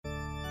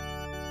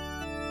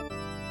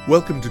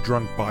Welcome to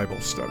Drunk Bible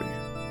Study.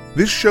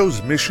 This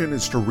show's mission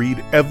is to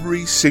read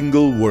every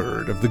single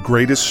word of the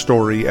greatest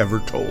story ever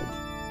told.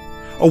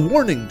 A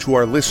warning to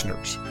our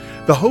listeners,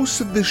 the hosts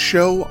of this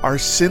show are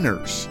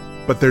sinners,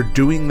 but they're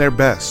doing their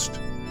best.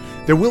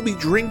 There will be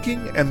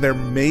drinking and there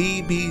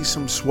may be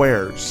some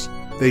swears.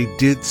 They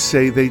did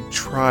say they'd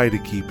try to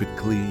keep it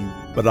clean,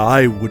 but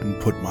I wouldn't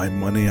put my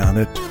money on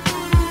it.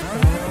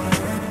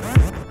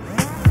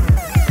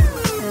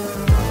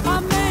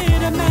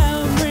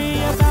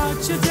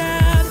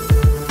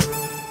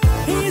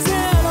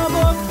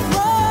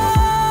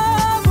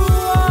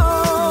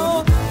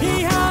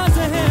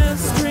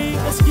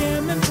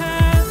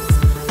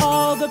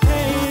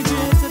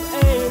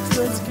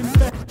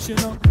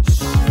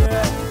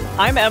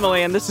 I'm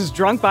Emily, and this is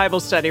Drunk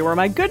Bible Study, where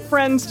my good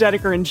friends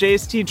Dedeker and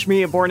Jace teach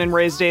me, a born and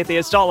raised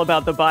atheist, all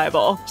about the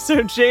Bible. So,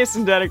 Jace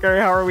and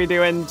Dedeker, how are we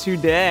doing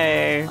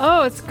today?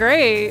 Oh, it's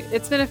great.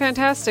 It's been a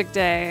fantastic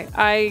day.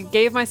 I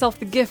gave myself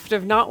the gift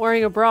of not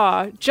wearing a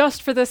bra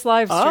just for this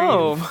live stream.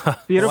 Oh,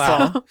 beautiful.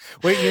 Wow.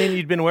 Wait, you mean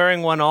you'd been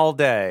wearing one all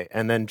day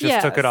and then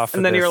just took it off for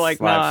and then this you're like,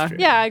 live nah.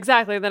 stream? Yeah,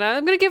 exactly. Then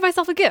I'm going to give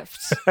myself a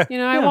gift.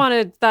 I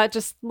wanted that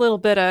just little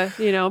bit of,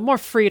 more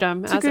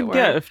freedom, It's as a it good were.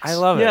 gift. I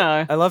love it.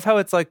 Yeah. I love how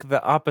it's like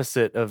the opposite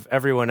of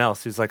everyone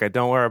else who's like, I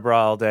don't wear a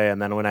bra all day, and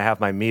then when I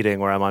have my meeting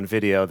where I'm on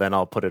video, then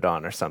I'll put it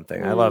on or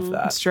something. I love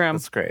that. It's true.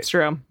 That's great. It's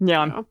true.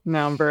 Yeah,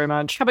 no, very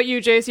much. How about you,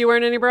 Jace? You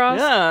wearing any bras?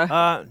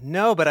 Yeah.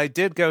 No, but I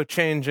did go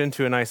change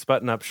into a nice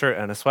button-up shirt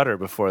and a sweater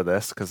before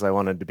this because I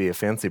wanted to be a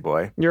fancy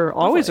boy. You're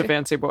always a Lovely.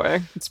 fancy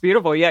boy. It's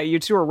beautiful. Yeah, you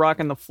two are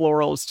rocking the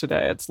florals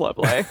today. It's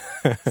lovely.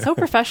 So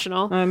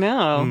professional. I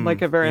know.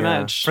 Like it very Yeah.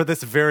 much. For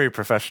this very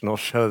professional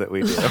show that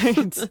we do.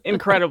 It's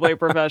incredibly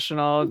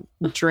professional,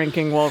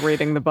 drinking while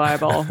reading the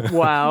Bible.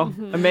 Wow.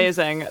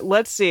 Amazing.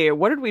 Let's see.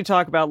 What did we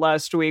talk about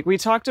last week? We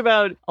talked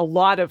about a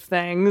lot of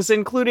things,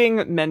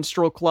 including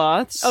menstrual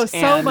cloths. Oh, so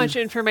and- much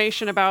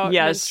information about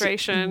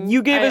menstruation.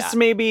 You gave us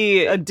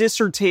maybe a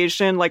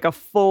dissertation, like a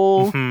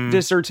full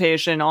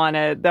dissertation on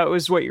it. That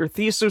was what your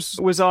thesis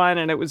was on,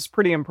 and it was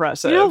pretty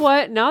impressive. You know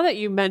what? Now that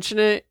you mention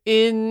it,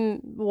 in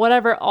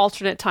whatever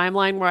alternate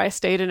timeline where I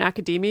stayed in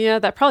academia,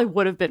 that probably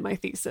would have been my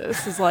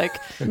thesis. Is like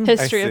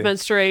history of see.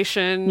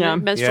 menstruation, Yeah.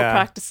 menstrual Yeah.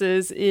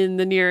 practices in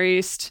the Near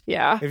East.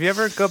 Yeah. If you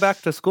ever go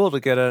back to school to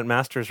get a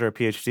master's or a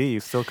PhD, you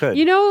still could.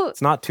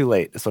 It's not too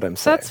late, is what I'm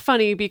saying. That's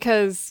funny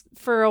because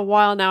for a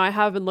while now, I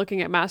have been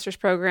looking at master's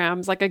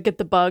programs. Like I get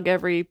the bug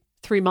every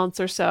 3 months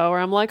or so, where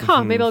I'm like,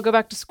 maybe I'll go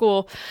back to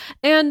school.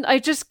 And I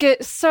just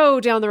get so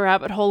down the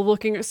rabbit hole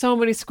looking at so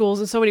many schools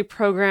and so many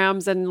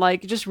programs and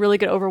like just really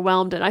get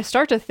overwhelmed. And I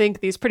start to think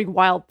these pretty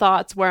wild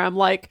thoughts where I'm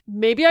like,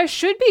 maybe I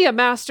should be a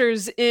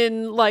master's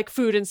in like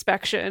food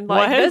inspection.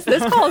 Like What?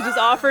 this college is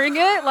offering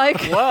it.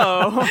 Like,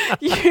 Whoa.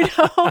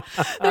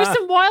 there's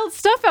some wild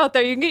stuff out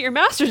there you can get your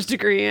master's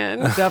degree in.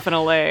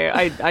 Definitely.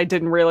 I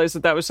didn't realize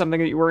that was something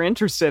that you were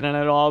interested in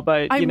at all,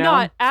 but I'm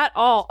not at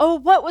all.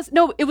 Oh,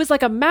 it was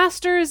like a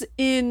master's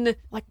in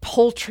like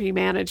poultry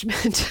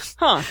management.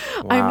 Huh.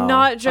 I'm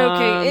not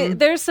joking.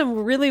 There's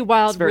some really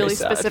wild, very really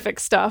sad. specific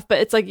stuff, but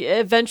it's like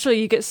eventually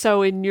you get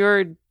so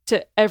inured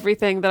to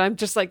everything that I'm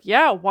just like,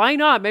 yeah, why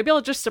not? Maybe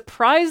I'll just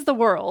surprise the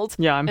world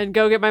Yeah. and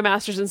go get my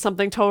master's in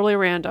something totally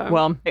random.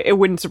 Well, it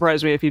wouldn't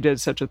surprise me if you did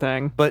such a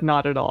thing, But-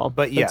 not at all.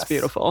 But yes, It's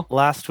beautiful.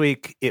 Last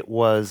week, it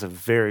was a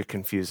very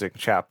confusing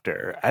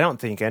chapter. I don't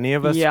think any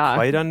of us Yeah.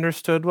 quite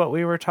understood what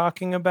we were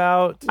talking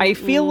about. I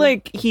feel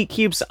like he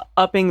keeps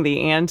upping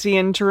the ante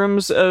in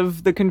terms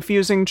of the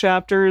confusing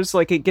chapters.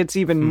 Like it gets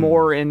even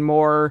more and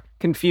more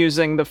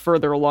confusing the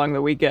further along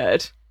that we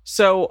get.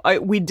 So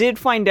we did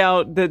find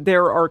out that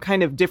there are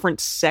kind of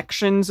different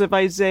sections of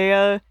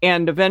Isaiah,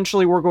 and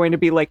eventually we're going to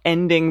be like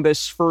ending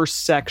this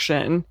first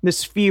section,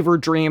 this fever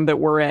dream that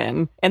we're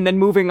in, and then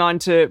moving on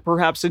to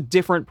perhaps a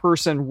different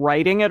person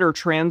writing it or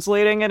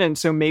translating it. And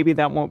so maybe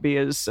that won't be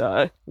as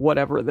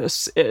whatever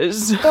this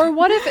is. or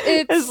what if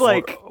it's It's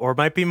like, Or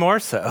might be more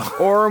so.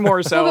 or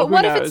more so. but who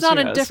what if knows? it's not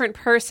Who a knows? different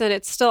person?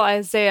 It's still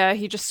Isaiah.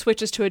 He just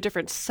switches to a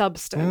different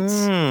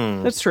substance.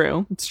 That's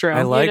true. It's true.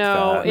 I like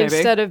that. maybe.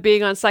 Instead of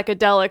being on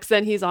psychedelics,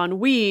 then he's on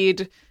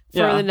weed for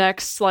Yeah. the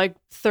next like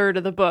third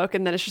of the book,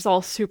 and then it's just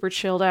all super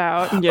chilled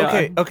out.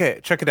 Yeah. Okay,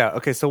 check it out.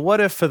 Okay, so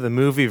what if for the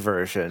movie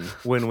version,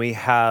 when we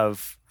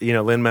have,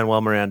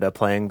 Lin-Manuel Miranda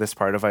playing this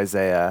part of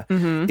Isaiah,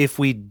 if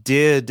we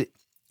did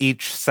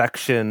each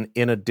section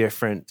in a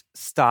different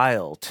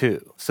style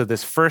too. So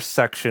this first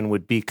section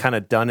would be kind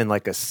of done in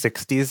like a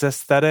 60s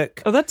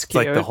aesthetic. Oh, that's It's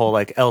cute. like the whole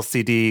like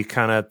LCD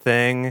kind of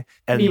thing.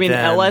 And You mean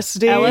then,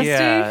 LSD?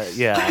 LSD?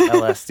 Yeah,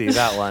 LSD,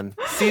 that one.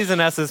 C's and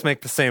S's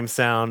make the same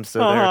sound, so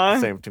they're the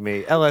same to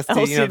me. LSD,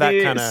 LCD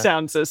that kind of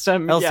sound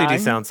system. LCD yeah.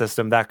 sound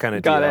system, that kind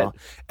of Got deal. it.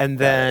 And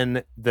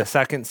then the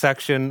second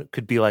section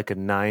could be like a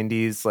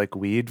 90s like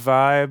weed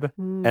vibe.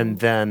 And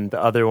then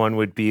the other one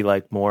would be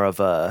like more of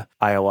a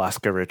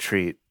ayahuasca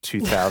retreat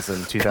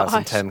 2000,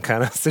 2010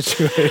 kind of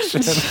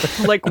situation.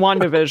 Like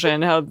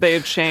WandaVision, how they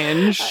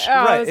change.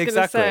 I was gonna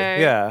exactly.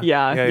 say.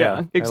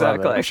 Yeah,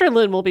 exactly. I'm sure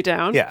Lynn will be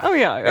down. Yeah. Oh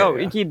yeah. Oh,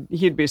 yeah.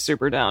 he'd be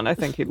super down. I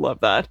think he'd love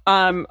that.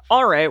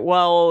 All right.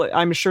 Well,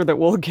 I'm sure that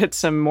we'll get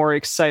some more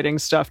exciting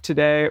stuff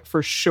today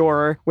for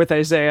sure with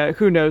Isaiah.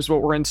 Who knows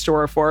what we're in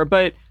store for?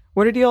 But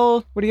what are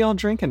y'all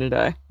drinking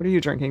today? What are you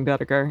drinking,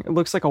 Dedeker? It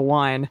looks like a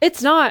wine.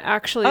 It's not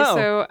actually. Oh.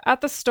 So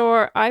at the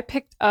store, I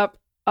picked up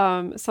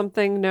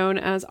something known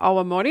as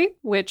awamori,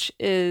 which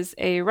is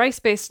a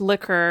rice-based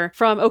liquor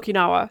from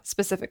Okinawa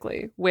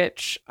specifically,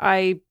 which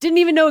I didn't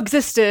even know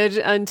existed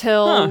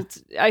until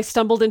I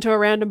stumbled into a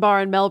random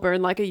bar in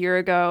Melbourne like a year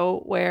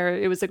ago where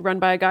it was like run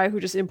by a guy who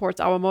just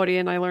imports awamori,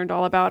 and I learned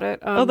all about it.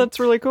 Oh, that's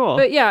really cool.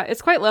 But yeah,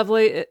 it's quite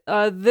lovely.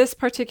 This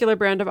particular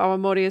brand of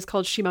awamori is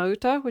called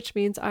Shimauta, which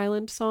means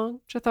island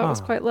song, which I thought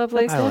was quite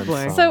lovely. Island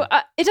lovely. song. So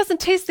it doesn't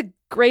taste the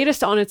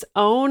greatest on its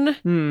own,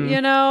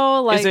 you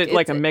know? Like, Is it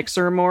like a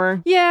mixer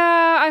more?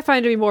 Yeah, I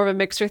find it to be more of a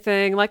mixer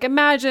thing. Like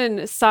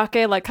imagine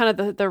sake, like kind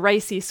of the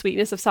ricey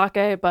sweetness of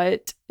sake,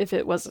 but if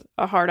it was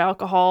a hard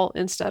alcohol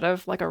instead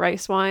of like a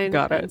rice wine.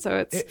 Got it. And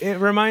so It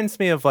reminds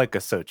me of like a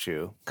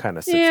sochu kind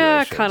of situation.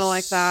 yeah, kind of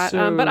like that.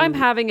 But I'm So-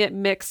 having it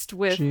mixed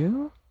with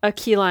You? a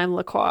key lime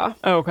liqueur.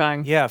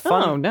 Okay. Yeah,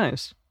 fun. Oh,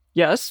 nice.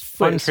 Yes.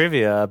 Fun Please.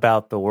 trivia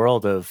about the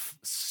world of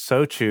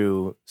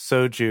sochu,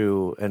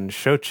 soju, and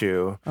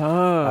shochu.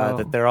 Oh.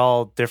 That they're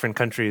all different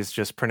countries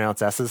just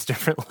pronounce S's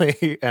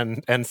differently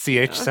and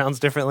CH sounds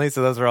differently.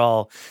 So those are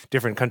all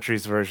different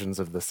countries' versions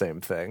of the same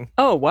thing.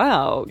 Oh,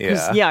 wow.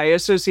 'Cause, Yeah. I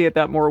associate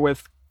that more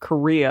with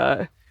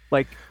Korea.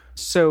 Like,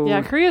 so.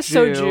 Yeah, Korea's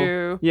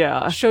soju.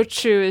 Yeah.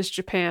 Shochu is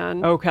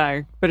Japan,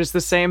 Okay. But it's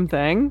the same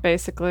thing?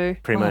 basically.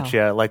 Pretty Wow. much,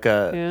 yeah. Like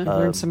a Yeah.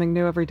 Learn something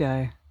new every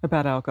day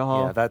about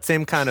alcohol. yeah, that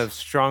same kind of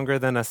stronger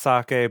than a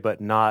sake,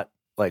 but not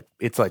like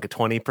it's like a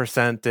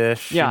 20%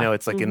 dish. Yeah. You know,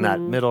 it's like in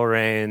that middle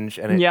range,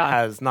 and it Yeah.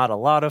 has not a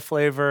lot of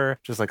flavor,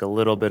 just like a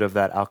little bit of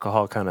that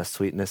alcohol kind of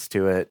sweetness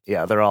to it.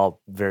 Yeah, they're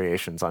all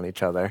variations on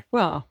each other.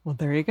 Well,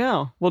 there you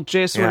go. Well,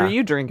 Jace, what Yeah. are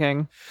you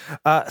drinking?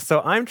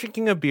 So I'm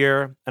drinking a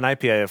beer, an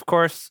IPA, of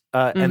course,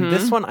 and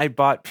this one I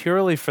bought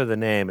purely for the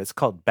name. It's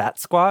called Bat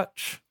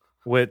Squatch,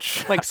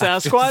 which Like I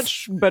just-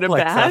 Sasquatch, but a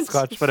like bat?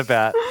 Sasquatch, but a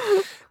bat.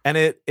 And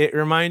it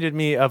reminded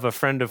me of a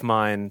friend of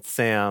mine,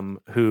 Sam,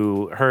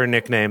 who her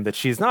nickname that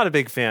she's not a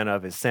big fan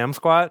of is Sam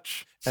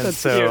Squatch. And That's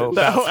so cute.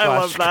 Bat Oh, I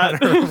love Squatch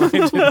that. kind of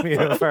reminded me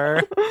of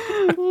her.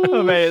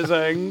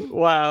 Amazing.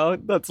 Wow.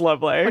 That's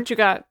lovely. What you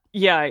got?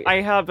 Yeah,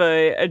 I have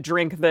a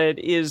drink that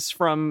is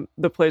from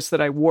the place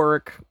that I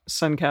work,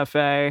 Sun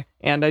Cafe,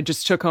 and I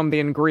just took home the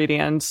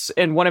ingredients.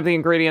 And one of the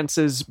ingredients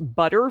is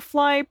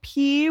butterfly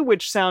pea,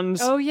 which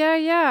sounds Oh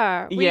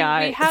yeah. We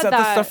Yeah. had Is that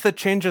the stuff that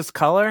changes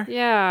color?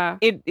 Yeah.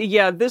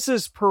 this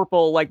is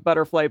purple like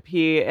butterfly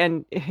pea,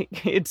 and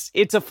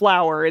it's a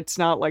flower. It's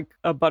not like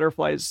a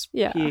butterfly's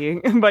Yeah. pea.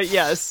 But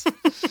yes.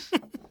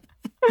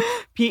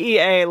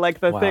 PEA, like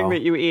the thing Wow.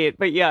 that you eat.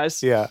 But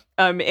yes. Yeah.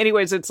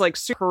 Anyways, it's like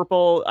super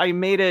purple. I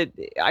made it.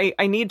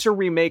 I need to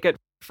remake it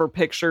for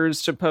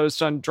pictures to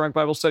post on Drunk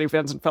Bible Study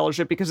Fans and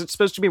Fellowship because it's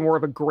supposed to be more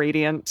of a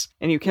gradient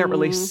and you can't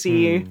really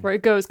see. Where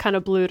it goes kind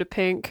of blue to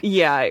pink.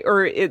 Yeah,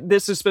 or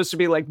this is supposed to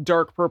be like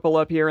dark purple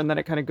up here and then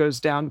it kind of goes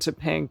down to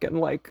pink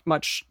and like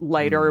much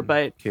lighter.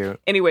 But Cute.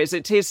 anyways,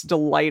 it tastes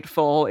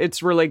delightful.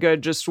 It's really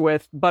good just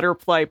with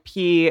butterfly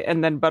pea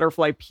and then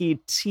butterfly pea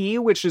tea,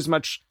 which is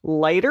much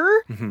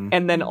lighter.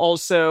 And then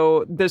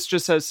also this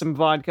just has some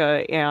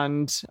vodka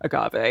and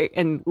agave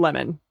and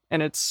lemon.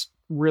 And it's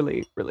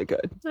really, really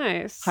good.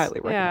 Nice.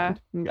 Highly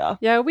recommend. Yeah.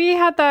 Yeah, we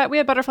had that. We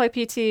had butterfly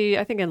PT,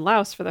 I think, in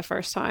Laos for the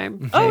first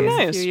time. Oh, A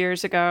nice. few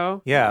years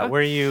ago. Yeah,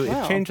 where you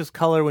Wow. it changes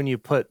color when you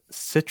put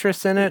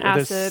citrus in it. or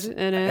there's Acid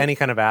in it. Any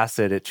kind of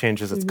acid, it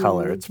changes its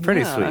color. It's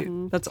pretty Yeah.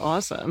 sweet. That's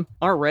awesome.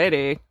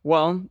 Alrighty.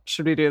 Well,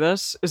 should we do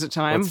this? Is it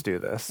time? Let's do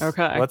this.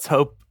 Okay. Let's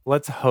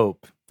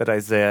hope that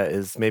Isaiah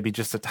is maybe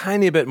just a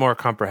tiny bit more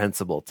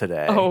comprehensible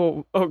today.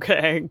 Oh,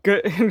 okay.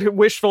 Good.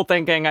 Wishful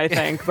thinking, I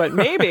think, but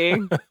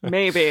maybe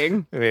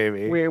maybe.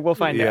 we will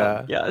find Yeah.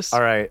 out. Yes.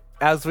 All right.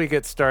 As we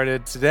get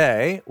started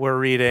today, we're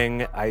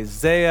reading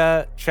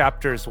Isaiah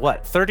chapters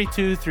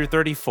 32 through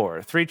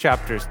 34. 3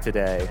 chapters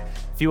today.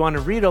 If you want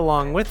to read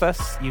along with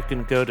us, you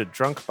can go to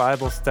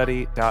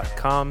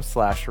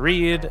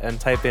drunkbiblestudy.com/read and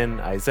type in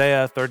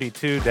Isaiah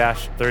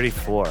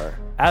 32-34.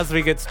 As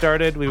we get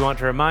started, we want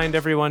to remind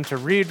everyone to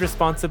read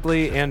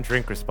responsibly and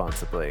drink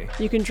responsibly.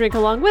 You can drink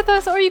along with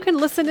us or you can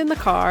listen in the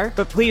car.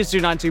 But please do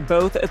not do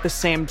both at the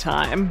same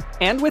time.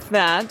 And with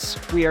that,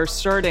 we are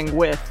starting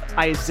with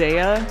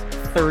Isaiah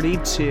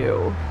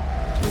 32.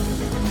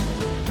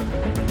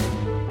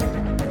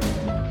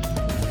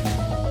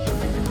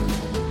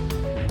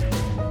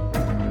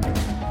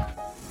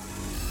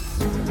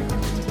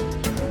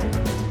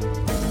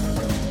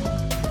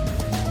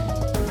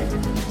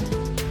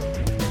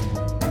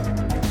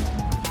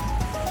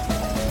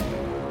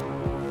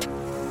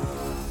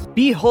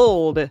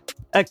 Behold,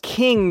 a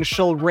king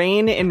shall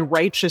reign in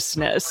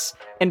righteousness,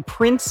 and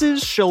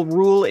princes shall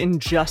rule in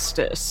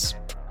justice.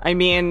 I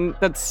mean,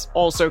 that's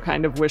also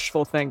kind of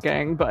wishful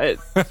thinking, but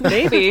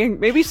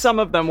maybe some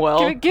of them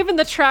will. Given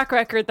the track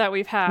record that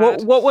we've had.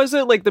 What was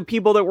it? Like the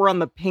people that were on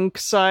the pink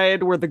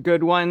side were the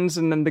good ones,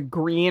 and then the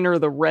green or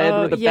the red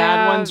were the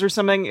bad ones or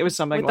something? It was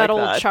something with like that.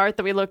 That old chart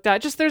that we looked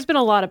at. Just there's been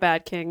a lot of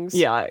bad kings.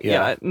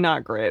 Yeah,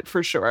 not great,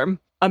 for sure.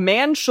 A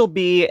man shall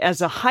be as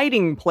a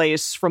hiding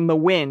place from the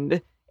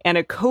wind, and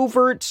a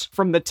covert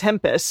from the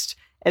tempest,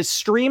 as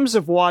streams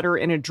of water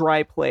in a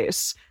dry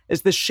place,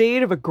 as the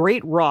shade of a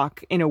great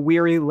rock in a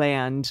weary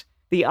land.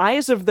 The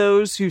eyes of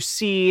those who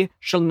see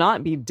shall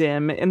not be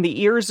dim, and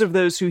the ears of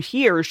those who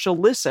hear shall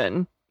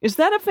listen. Is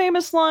that a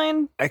famous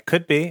line? It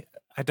could be.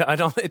 I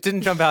don't. It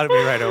didn't jump out at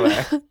me right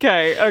away.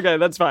 Okay,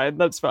 that's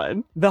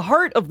fine. The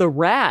heart of the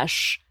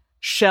rash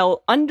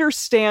shall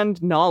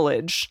understand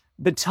knowledge.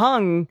 The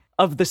tongue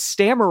of the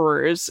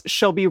stammerers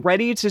shall be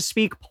ready to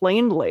speak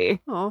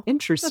plainly. Oh,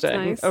 interesting.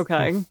 that's nice.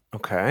 Okay.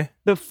 Okay.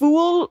 The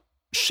fool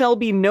shall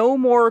be no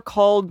more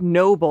called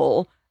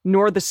noble,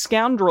 nor the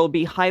scoundrel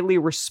be highly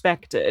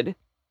respected.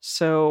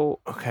 So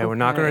Okay, we're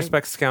not going to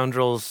respect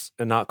scoundrels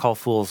and not call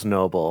fools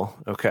noble.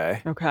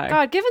 Okay.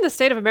 God, given the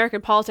state of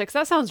American politics,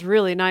 that sounds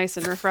really nice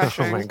and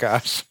refreshing. Oh my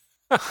gosh.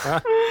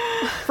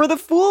 For the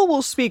fool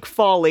will speak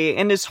folly,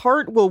 and his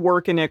heart will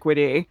work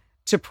iniquity,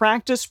 to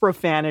practice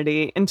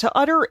profanity, and to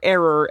utter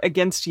error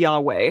against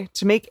Yahweh,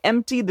 to make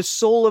empty the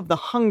soul of the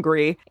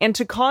hungry, and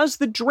to cause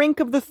the drink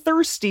of the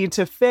thirsty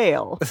to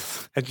fail.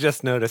 I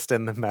just noticed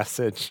in the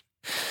message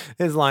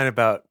his line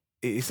about,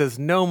 he says,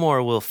 no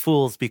more will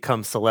fools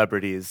become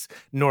celebrities,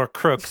 nor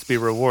crooks be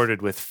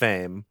rewarded with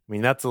fame. I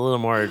mean, that's a little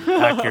more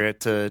accurate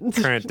to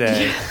current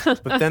day.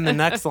 But then the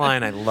next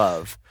line I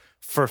love.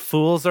 For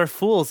fools are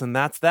fools, and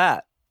that's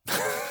that.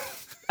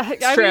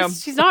 I mean,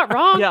 she's not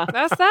wrong. Yeah.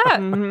 That's that.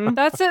 Mm-hmm.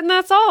 That's it, and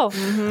that's all.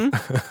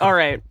 Mm-hmm. All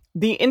right.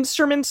 The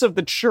instruments of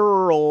the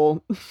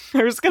churl,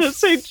 I was going to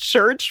say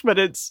church, but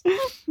it's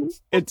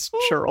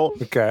churl,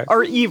 okay,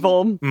 are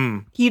evil.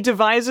 Mm. He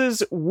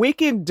devises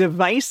wicked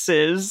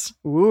devices.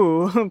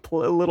 Ooh, a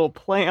little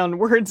play on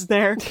words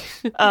there.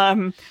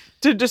 To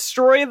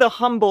destroy the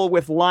humble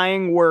with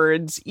lying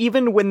words,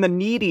 even when the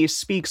needy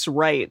speaks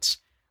right.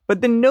 But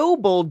the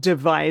noble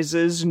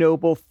devises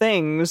noble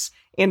things,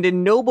 and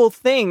in noble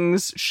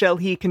things shall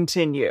he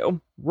continue.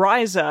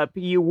 Rise up,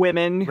 you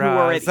women who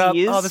are at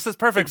ease. Oh, this is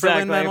perfect for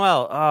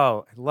Lin-Manuel.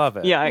 Oh, I love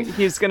it. Yeah,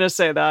 he's going to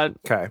say that.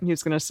 Okay.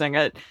 He's going to sing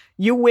it.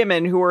 You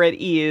women who are at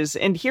ease,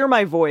 and hear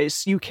my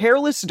voice, you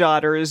careless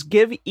daughters,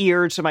 give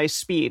ear to my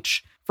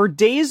speech. For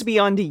days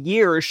beyond a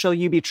year shall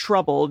you be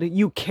troubled,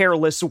 you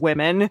careless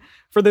women.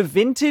 For the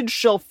vintage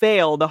shall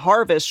fail, the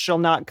harvest shall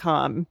not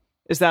come.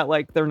 Is that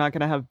like they're not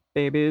going to have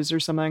babies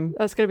or something?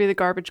 That's going to be the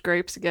garbage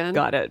grapes again.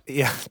 Got it.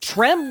 Yeah.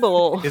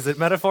 Tremble. Is it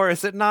metaphor?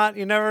 Is it not?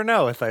 You never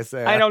know with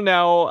Isaiah. I don't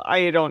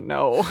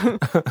know.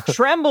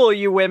 Tremble,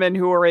 you women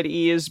who are at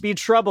ease. Be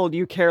troubled,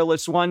 you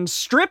careless ones.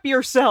 Strip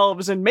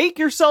yourselves and make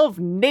yourself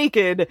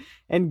naked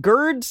and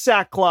gird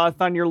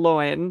sackcloth on your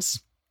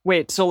loins.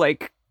 Wait, so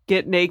like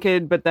get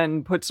naked but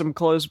then put some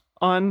clothes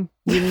on?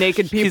 You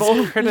naked people?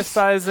 He's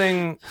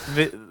criticizing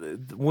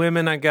the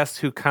women, I guess,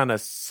 who kind of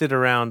sit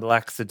around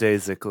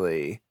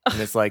lackadaisically.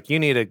 And it's like, you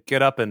need to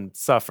get up and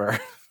suffer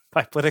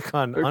by putting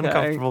on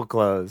uncomfortable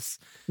clothes.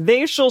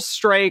 They shall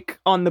strike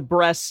on the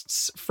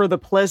breasts for the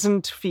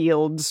pleasant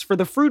fields, for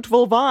the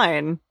fruitful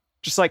vine.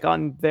 Just like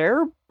on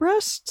their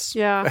breasts?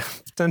 Yeah.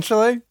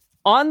 Potentially.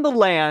 On the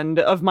land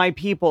of my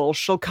people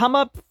shall come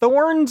up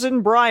thorns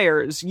and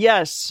briars,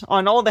 yes,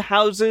 on all the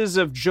houses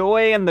of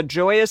joy and the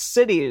joyous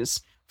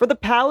cities. For the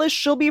palace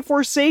shall be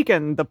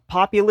forsaken, the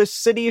populous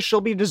city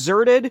shall be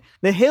deserted,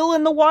 the hill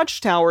and the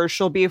watchtower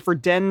shall be for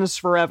dens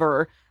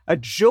forever. A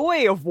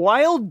joy of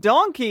wild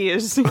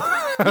donkeys, a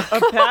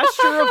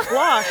pasture of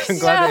flocks. I'm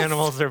glad the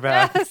animals are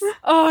back. Yes.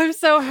 Oh, I'm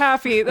so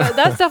happy.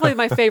 That's definitely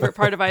my favorite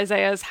part of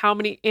Isaiah is how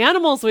many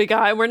animals we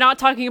got. And we're not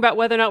talking about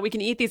whether or not we can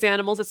eat these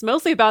animals. It's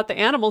mostly about the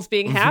animals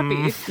being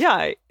happy.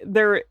 Yeah,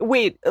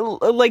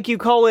 like you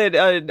call it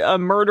a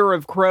murder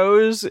of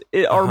crows.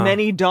 Are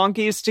many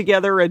donkeys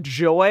together a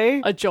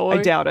joy? A joy?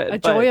 I doubt it. A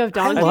joy of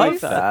donkeys? I like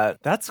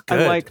that. That's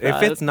good. I like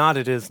that. If it's not,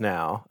 it is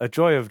now. A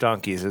joy of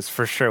donkeys is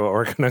for sure what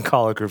we're going to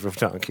call a group of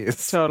donkeys.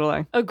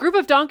 Totally. A group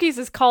of donkeys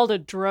is called a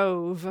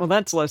drove. Well,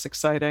 that's less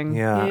exciting.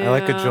 Yeah, I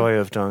like a joy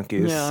of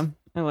donkeys. Yeah,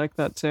 I like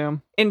that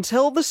too.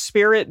 Until the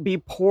Spirit be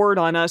poured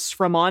on us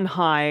from on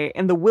high,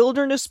 and the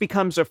wilderness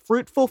becomes a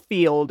fruitful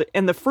field,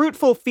 and the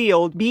fruitful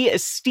field be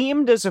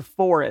esteemed as a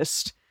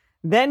forest,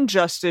 then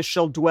justice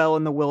shall dwell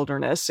in the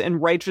wilderness,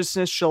 and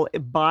righteousness shall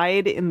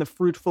abide in the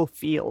fruitful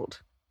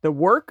field. The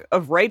work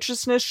of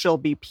righteousness shall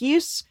be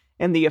peace,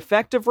 and the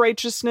effect of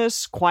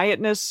righteousness,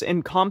 quietness,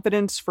 and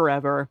confidence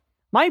forever.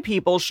 My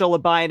people shall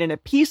abide in a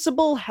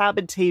peaceable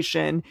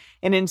habitation,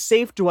 and in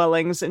safe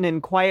dwellings, and in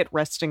quiet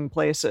resting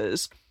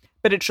places.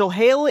 But it shall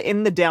hail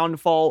in the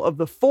downfall of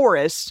the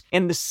forest,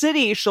 and the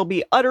city shall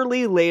be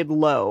utterly laid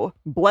low.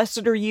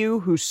 Blessed are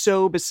you who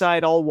sow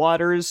beside all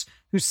waters,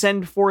 who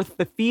send forth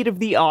the feet of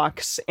the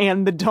ox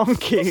and the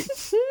donkey.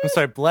 I'm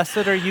sorry,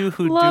 blessed are you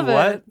who Love do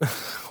what? it.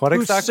 What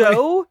exactly? Who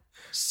sow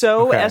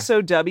So Okay.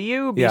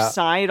 SOW Yeah.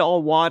 beside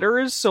all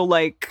waters. So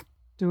like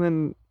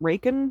doing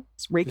raking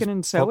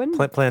and sowing.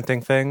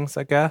 Planting things,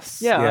 I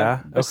guess. Yeah.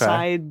 Okay.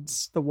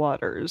 Besides the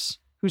waters,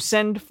 who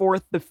send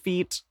forth the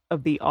feet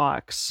of the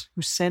ox.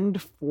 Who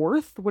send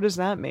forth? What does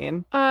that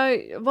mean?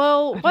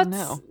 Well, I don't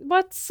know.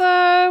 what's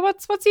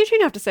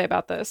Eugene have to say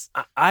about this?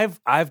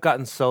 I've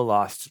gotten so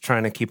lost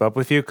trying to keep up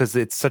with you because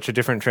it's such a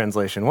different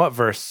translation. What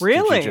verse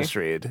Really? did you just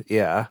read?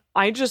 Yeah.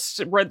 I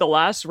just read the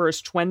last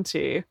verse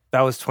 20.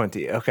 That was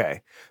 20.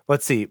 Okay.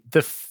 Let's see.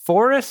 The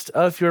forest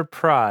of your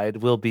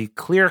pride will be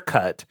clear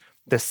cut,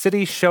 the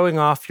city showing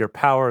off your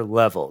power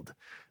leveled.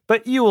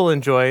 But you will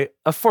enjoy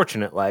a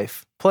fortunate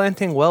life,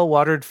 planting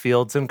well-watered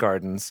fields and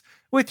gardens,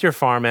 with your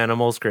farm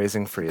animals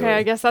grazing freely. Okay,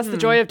 I guess that's the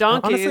joy of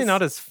donkeys. Honestly,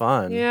 not as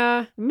fun.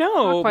 Yeah,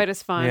 No. not quite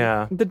as fun.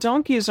 Yeah, The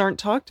donkeys aren't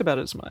talked about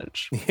as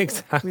much.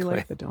 exactly. We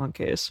like the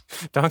donkeys.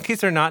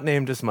 Donkeys are not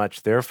named as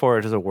much, therefore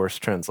it is a worse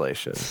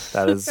translation.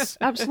 That is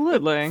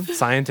Absolutely.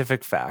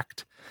 scientific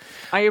fact.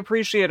 I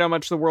appreciate how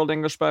much the World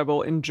English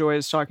Bible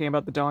enjoys talking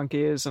about the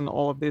donkeys and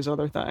all of these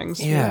other things.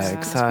 Yeah, Yeah.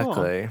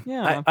 exactly. Cool.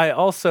 Yeah. I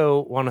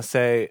also want to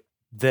say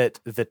that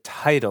the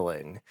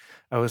titling,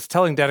 I was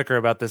telling Dedeker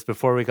about this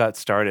before we got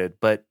started,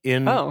 but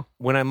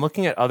when I'm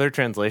looking at other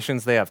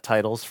translations, they have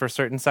titles for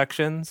certain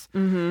sections.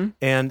 Mm-hmm.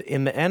 And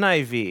in the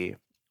NIV,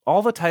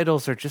 all the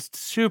titles are just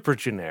super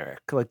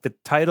generic. Like the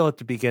title at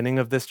the beginning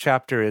of this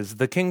chapter is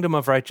The Kingdom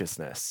of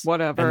Righteousness.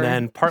 Whatever. And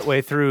then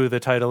partway through, the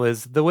title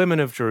is The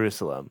Women of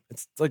Jerusalem.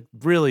 It's like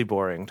really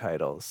boring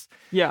titles.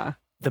 Yeah.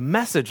 The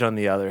Message, on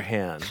the other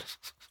hand,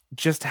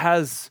 just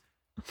has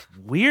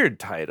weird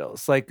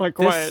titles. Like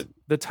what?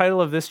 The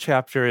title of this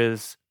chapter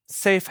is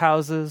Safe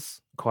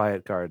Houses,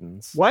 Quiet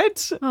Gardens.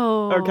 What?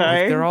 Oh,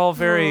 Okay. They're all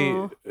very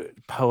Oh.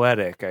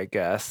 poetic, I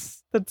guess.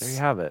 There you That's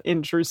have it.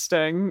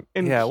 interesting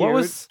and Yeah, cute. what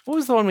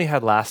was the one we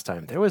had last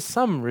time? There was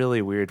some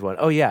really weird one.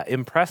 Oh yeah,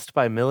 Impressed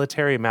by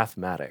Military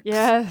Mathematics.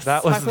 Yes,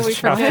 that was how the could we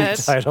chapter forget?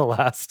 title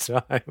last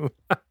time.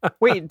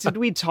 Wait, did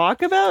we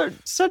talk about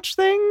such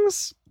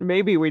things?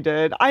 Maybe we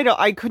did.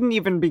 I couldn't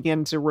even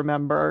begin to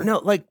remember. No,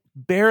 like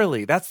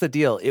barely. That's the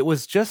deal. It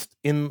was just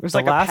in was the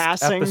like a last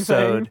passing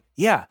episode. thing?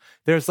 Yeah,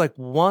 there's like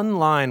one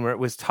line where it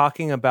was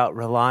talking about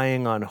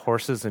relying on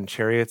horses and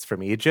chariots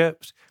from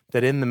Egypt.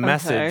 That in the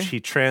message Okay. he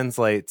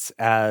translates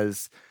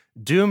as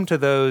 "Doom to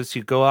those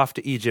who go off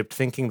to Egypt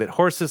thinking that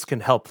horses can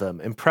help them,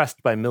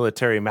 impressed by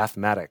military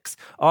mathematics,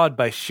 awed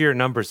by sheer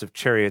numbers of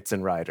chariots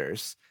and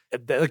riders."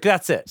 Like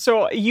that's it.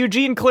 So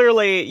Eugene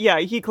clearly,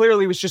 he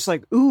clearly was just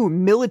like, ooh,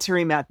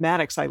 military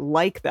mathematics. I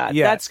like that.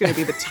 Yeah. That's going to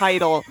be the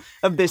title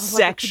of this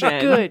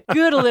section.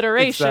 Good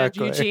alliteration,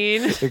 Exactly.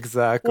 Eugene.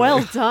 Exactly.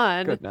 Well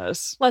done.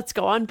 Goodness. Let's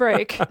go on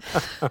break. Is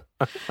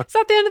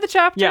that the end of the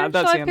chapter? Yeah,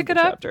 that's Shall the I end pick of it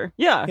the up? chapter.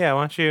 Yeah. Yeah,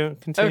 why don't you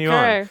continue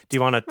Okay. on? Do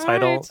you want a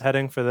title right.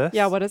 heading for this?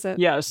 Yeah, what is it?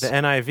 Yes. The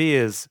NIV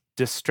is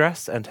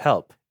Distress and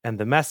Help, and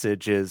the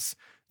message is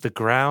The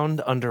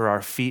ground under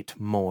our feet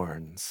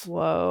mourns.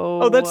 Whoa.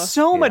 Oh, that's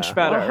so much Yeah.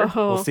 better.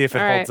 Whoa. We'll see if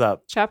it All holds right.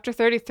 up. Chapter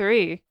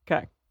 33.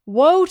 Okay.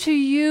 Woe to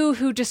you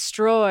who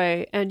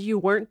destroy, and you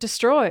weren't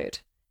destroyed,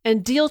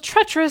 and deal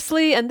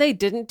treacherously, and they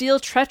didn't deal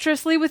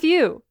treacherously with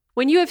you.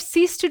 When you have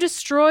ceased to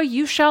destroy,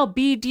 you shall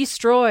be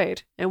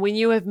destroyed. And when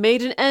you have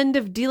made an end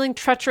of dealing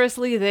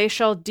treacherously, they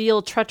shall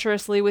deal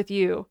treacherously with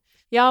you.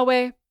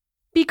 Yahweh,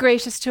 be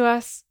gracious to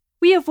us.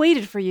 We have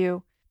waited for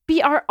you.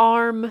 Be our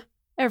arm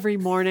every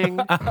morning.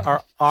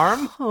 Our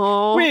arm?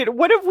 Oh. Wait,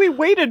 what have we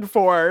waited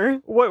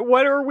for?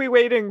 What are we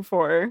waiting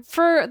for?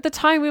 For the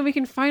time when we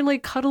can finally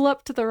cuddle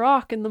up to the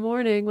rock in the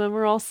morning when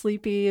we're all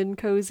sleepy and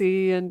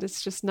cozy and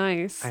it's just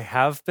nice. I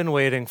have been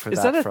waiting for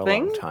Is that that a for a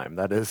thing? long time.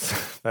 That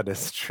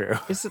is true.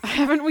 Is it,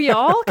 Haven't we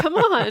all? Come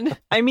on.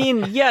 I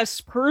mean, yes,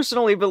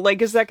 personally, but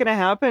like, is that going to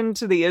happen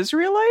to the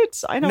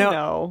Israelites? I don't No.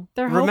 know.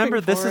 They're Remember,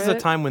 hoping this for is a it.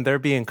 time when they're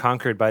being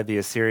conquered by the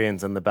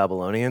Assyrians and the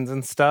Babylonians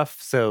and stuff.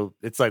 So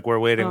it's like we're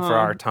waiting for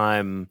our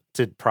time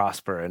to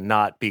prosper and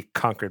not be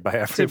conquered by To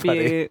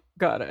everybody. be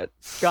got it.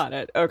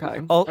 Okay.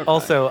 Okay.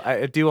 Also,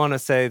 I do want to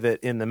say that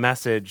in the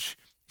message,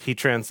 he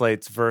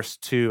translates verse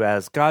 2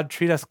 as God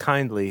treat us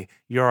kindly.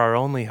 You're our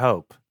only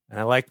hope. And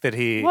I like that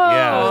he,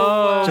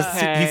 Whoa. just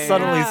he Okay.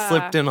 subtly Yeah.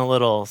 slipped in a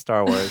little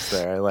Star Wars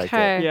there. I like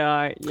Okay.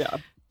 it. Yeah.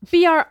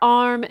 Be our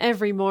arm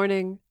every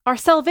morning, our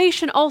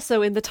salvation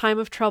also in the time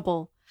of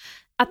trouble.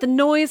 At the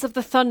noise of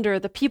the thunder,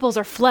 the peoples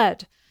are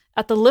fled.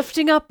 At the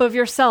lifting up of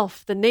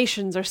yourself, the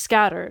nations are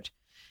scattered.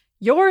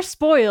 Your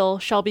spoil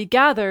shall be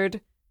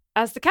gathered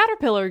as the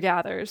caterpillar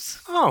gathers.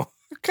 Oh,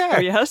 okay. Oh,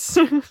 yes.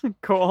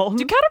 Cool.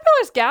 Do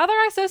caterpillars gather?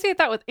 I associate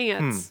that with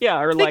ants. Yeah,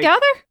 or Do they like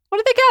gather? What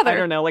do they gather? I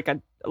don't know,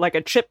 like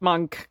a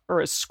chipmunk or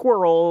a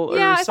squirrel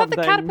Yeah, or I thought something.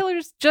 the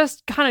caterpillars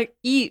just kind of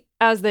eat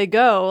as they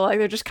go. Like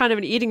they're just kind of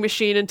an eating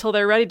machine until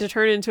they're ready to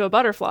turn into a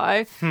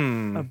butterfly.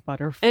 A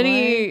butterfly.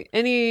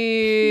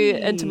 Any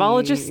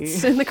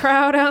entomologists in the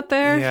crowd out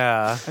there?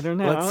 Yeah. I don't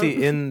know. Let's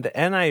see. In the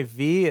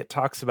NIV, it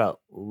talks about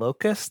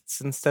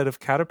locusts instead of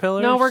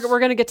caterpillars. No, we're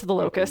going to get to the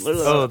locusts.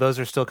 Oh, those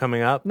are still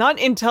coming up? Not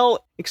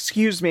until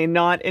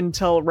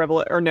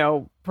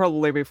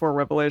probably before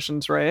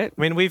Revelations, right?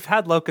 I mean, we've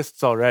had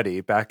locusts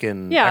already back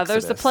in Yeah,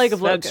 Exodus. there's the plague of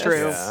That's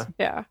locusts. true.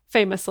 Yeah,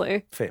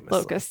 famously.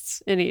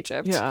 Locusts in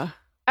Egypt. Yeah.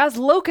 As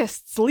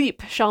locusts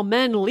leap, shall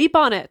men leap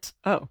on it.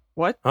 Oh,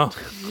 what? Oh,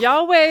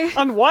 Yahweh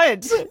On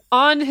what?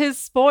 on his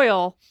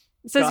spoil.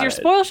 It says, Got your it.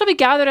 spoil shall be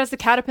gathered as the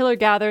caterpillar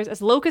gathers.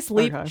 As locusts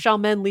leap, Okay. shall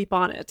men leap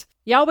on it.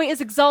 Yahweh is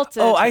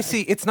exalted. oh, I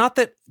see. It's not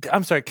that.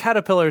 I'm sorry.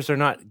 Caterpillars are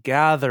not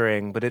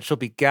gathering, but it shall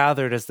be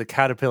gathered as the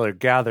caterpillar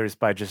gathers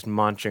by just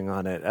munching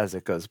on it as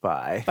it goes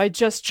by, By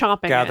just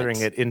chomping gathering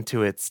it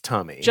into its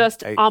tummy.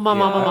 Just I-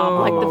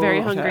 like the very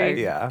Oh, okay.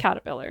 hungry Yeah.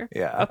 caterpillar.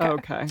 Yeah.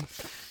 Okay.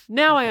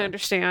 Now I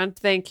understand.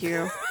 Thank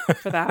you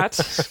for that.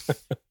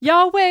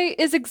 Yahweh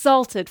is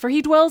exalted, for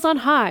he dwells on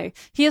high.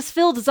 He has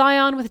filled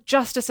Zion with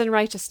justice and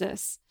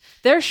righteousness.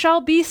 There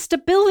shall be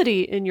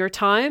stability in your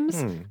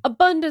times,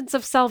 abundance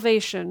of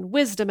salvation,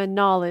 wisdom, and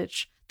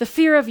knowledge. The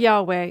fear of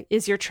Yahweh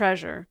is your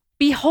treasure.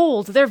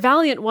 Behold, their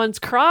valiant ones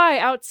cry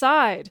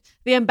outside.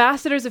 The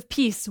ambassadors of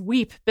peace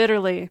weep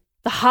bitterly.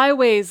 The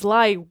highways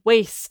lie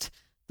waste.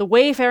 The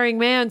wayfaring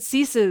man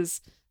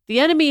ceases. The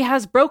enemy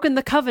has broken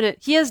the covenant.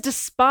 He has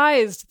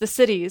despised the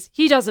cities.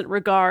 He doesn't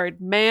regard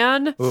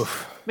man.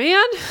 Oof.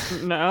 Man?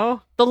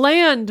 No. The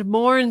land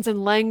mourns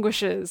and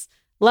languishes.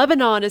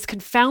 Lebanon is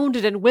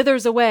confounded and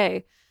withers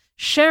away.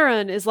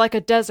 Sharon is like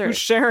a desert. Who's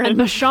Sharon? And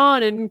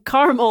Bashan and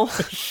Carmel.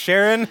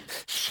 Sharon?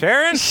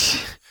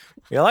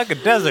 You're like a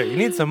desert. You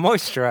need some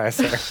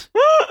moisturizer.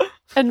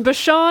 And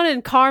Bashan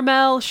and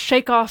Carmel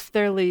shake off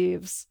their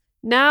leaves.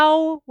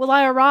 Now will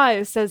I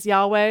arise, says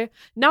Yahweh.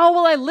 Now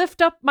will I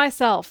lift up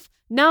myself.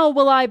 Now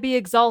will I be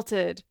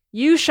exalted.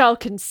 You shall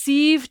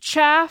conceive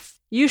chaff.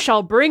 You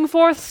shall bring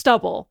forth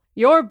stubble.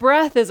 Your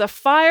breath is a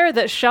fire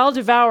that shall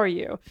devour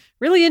you.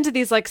 Really into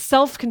these like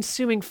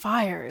self-consuming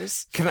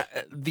fires.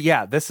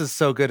 Yeah, this is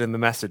so good in the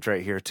message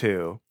right here,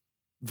 too.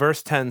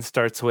 Verse 10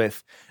 starts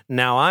with,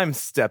 now I'm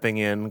stepping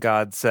in,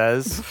 God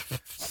says.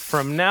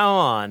 From now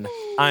on,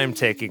 I'm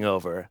taking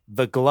over.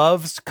 The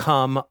gloves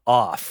come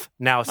off.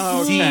 Now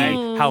see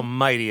Okay. how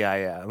mighty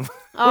I am.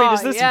 Wait,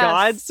 is this yes.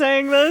 God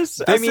saying this?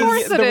 I mean,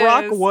 course it The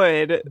Rock is.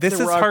 would. This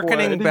The is Rock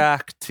hearkening would.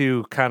 back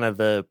to kind of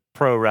the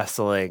pro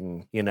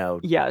wrestling,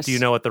 Yes. do you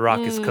know what The Rock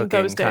is cooking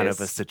those kind days.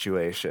 of a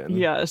situation.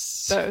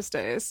 Yes. Those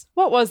days.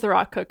 What was The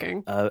Rock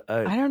cooking? I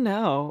don't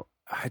know.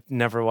 I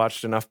never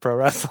watched enough pro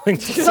wrestling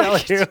to tell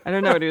you. I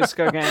don't know what he was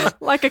cooking.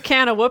 Like a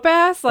can of whoop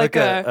ass? Like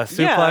a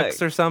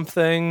suplex or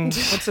something.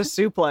 What's a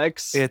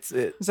suplex? Is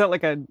Is that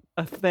like a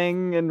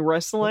thing in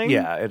wrestling?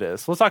 yeah, it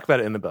is. We'll talk about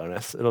it in the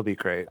bonus. It'll be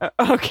great.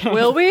 Okay.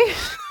 Will we?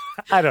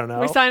 I don't know.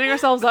 Are we signing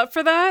ourselves up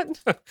for that?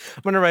 I'm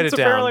going to write It's it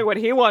down. apparently what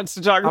he wants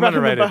to talk I'm about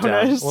going to in write the it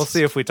down. bonus. We'll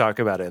see if we talk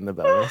about it in the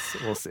bonus.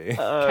 We'll see.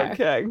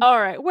 Okay. All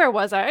right, where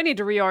was I? I need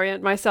to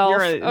reorient myself.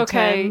 You're at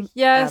Okay, 10?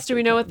 yes. After Do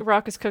we know 10. what The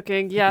Rock is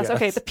cooking? Yes. Yes.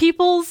 Okay, the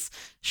peoples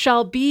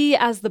shall be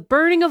as the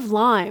burning of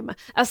lime,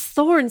 as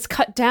thorns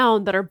cut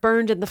down that are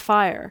burned in the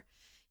fire.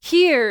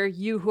 Hear,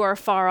 you who are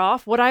far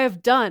off, what I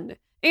have done,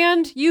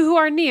 and you who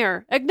are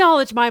near,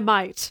 acknowledge my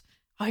might.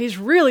 Oh, he's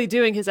really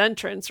doing his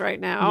entrance right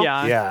now.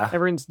 Yeah. Yeah.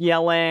 Everyone's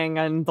yelling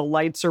and the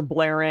lights are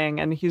blaring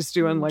and he's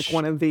doing like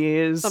one of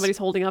these. Somebody's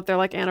holding up their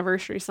like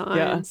anniversary sign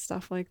Yeah. and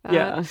stuff like that.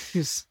 Yeah.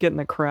 He's getting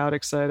the crowd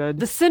excited.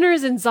 The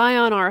sinners in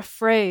Zion are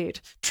afraid.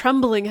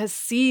 Trembling has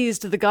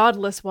seized the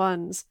godless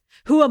ones.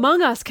 Who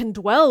among us can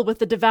dwell with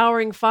the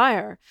devouring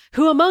fire?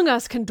 Who among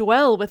us can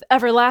dwell with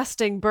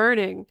everlasting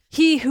burning?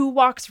 He who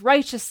walks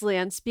righteously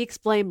and speaks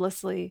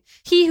blamelessly.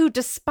 He who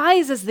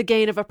despises the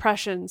gain of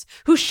oppressions.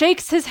 Who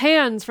shakes his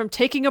hands from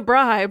taking a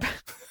bribe.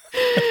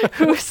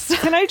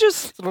 Can I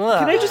just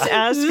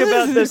ask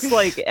about this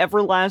like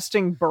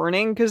everlasting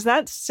burning? Because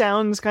that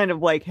sounds kind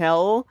of like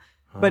hell,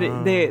 but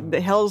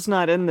the hell's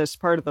not in this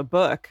part of the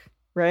book,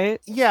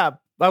 right? Yeah,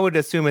 I would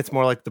assume it's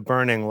more like the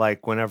burning,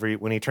 like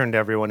when he turned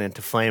everyone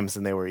into flames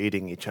and they were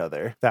eating each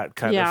other. That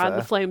kind Yeah, of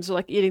the flames are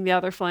like eating the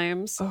other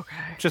flames. Okay.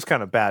 just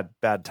kind of bad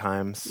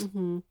times.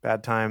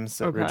 Bad times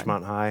at Okay.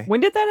 Ridgemont High.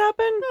 When did that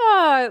happen?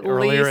 At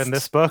Earlier least, in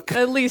this book.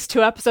 At least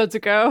 2 episodes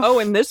ago. Oh,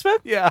 in this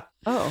book? Yeah.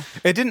 Oh.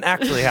 It didn't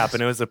actually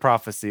happen. It was a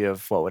prophecy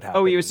of what would happen.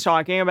 Oh, he was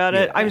talking about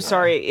it. Yeah. I'm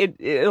sorry.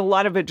 It a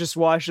lot of it just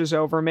washes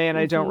over me, and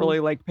I don't Mhm. really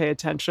like pay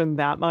attention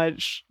that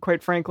much.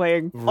 Quite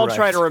frankly, I'll Right.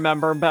 try to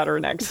remember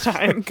better next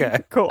time. Okay.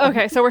 Cool.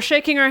 Okay, so we're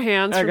shaking our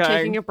hands from Okay.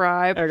 taking a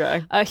bribe.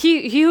 Okay.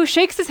 He who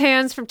shakes his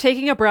hands from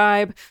taking a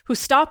bribe, who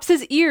stops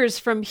his ears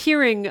from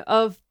hearing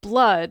of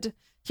blood.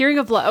 Hearing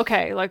of blood.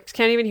 Okay, like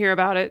can't even hear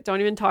about it.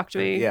 Don't even talk to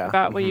me Yeah,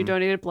 about when you mhm.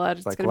 donated blood.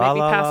 It's Like going to la make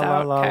me la pass la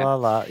out. la Okay. la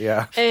la.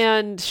 Yeah.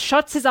 And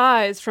shuts his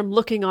eyes from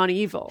looking on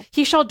evil.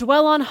 He shall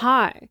dwell on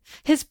high.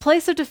 His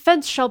place of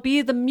defense shall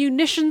be the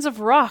munitions of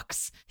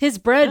rocks. His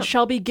bread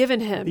shall be given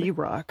him. The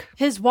Rock.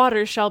 His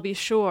waters shall be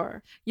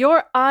sure.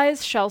 Your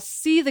eyes shall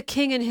see the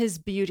king in his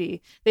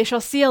beauty. They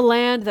shall see a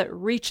land that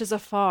reaches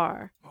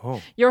afar.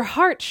 Oh. Your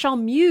heart shall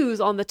muse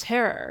on the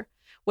terror.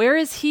 Where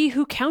is he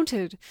who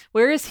counted?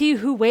 Where is he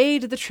who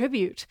weighed the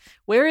tribute?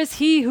 Where is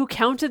he who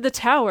counted the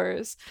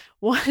towers?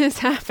 What is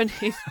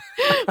happening?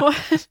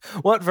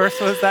 What verse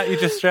was that you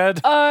just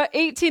read?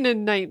 18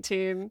 and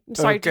 19.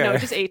 Sorry, Okay. no,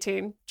 just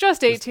 18.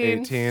 Just 18.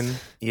 18.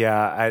 Yeah,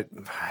 I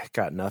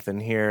got nothing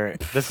here.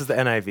 This is the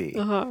NIV.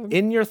 Uh-huh.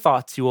 In your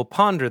thoughts, you will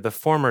ponder the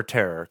former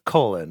terror,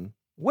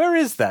 where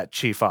is that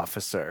chief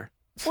officer?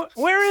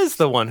 Where is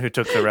the one who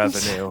took the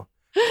revenue?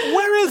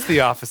 Where is the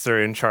officer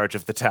in charge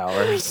of the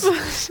towers?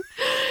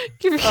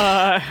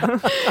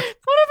 Whatever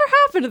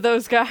happened to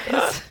those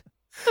guys?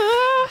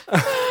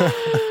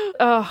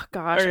 Oh,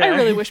 gosh. Okay. I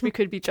really wish we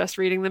could be just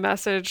reading the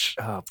message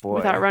Oh, boy.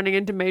 without running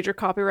into major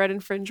copyright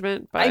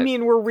infringement. But I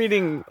mean, we're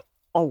reading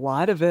a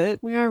lot of it.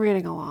 we are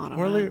reading a lot of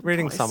We're it.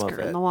 reading Probably some of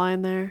skirting it. the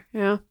line there.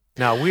 Yeah.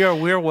 Now, we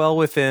are well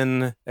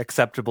within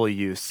acceptable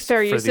use Fair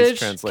for usage? these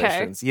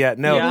translations. Yeah,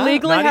 no. Yeah.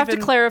 Legally not have even-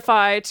 to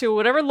clarify to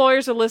whatever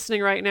lawyers are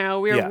listening right now,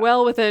 we are Yeah.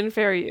 well within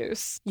fair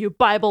use. You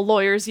Bible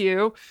lawyers,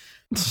 you.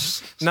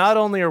 Not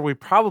only are we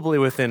probably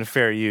within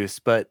fair use,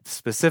 but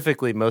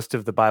specifically most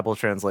of the Bible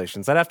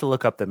translations, I'd have to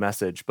look up the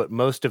message, but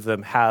most of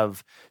them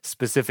have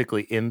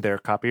specifically in their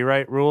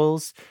copyright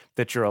rules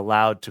that you're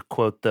allowed to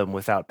quote them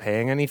without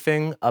paying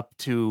anything up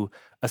to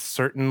a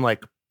certain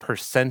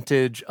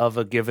percentage of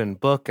a given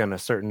book and a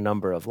certain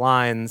number of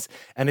lines.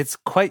 And it's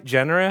quite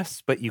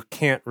generous, but you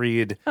can't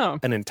read Oh,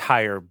 an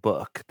entire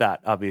book.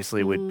 That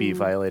obviously would be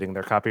violating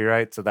their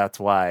copyright. So that's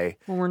why,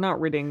 well, we're not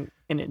reading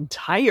an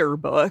entire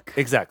book.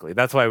 exactly,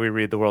 that's why we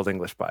read the World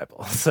English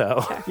Bible.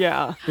 So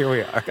Yeah, here we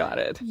are. got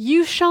it.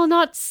 You shall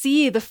not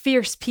see the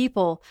fierce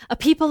people, a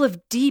people of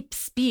deep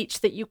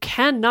speech that you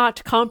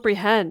cannot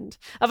comprehend,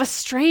 of a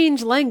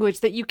strange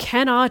language that you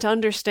cannot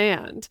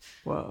understand.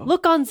 Whoa.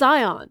 Look on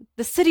Zion,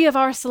 the city of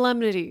our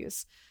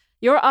solemnities.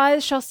 Your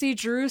eyes shall see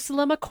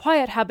Jerusalem a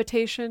quiet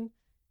habitation,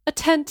 a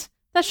tent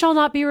that shall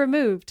not be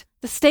removed.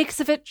 The stakes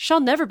of it shall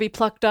never be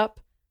plucked up,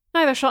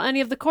 neither shall any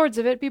of the cords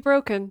of it be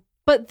broken.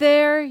 But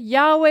there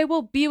Yahweh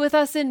will be with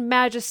us in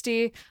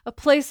majesty, a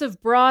place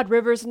of broad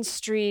rivers and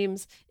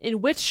streams,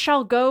 in which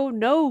shall go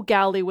no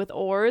galley with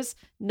oars,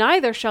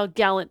 neither shall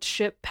gallant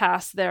ship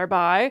pass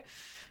thereby.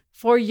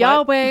 For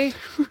Yahweh,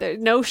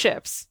 no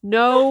ships,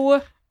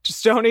 no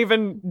Just don't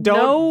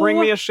No. bring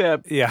me a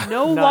ship. Yeah.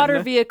 no None.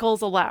 water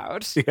vehicles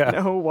allowed. Yeah.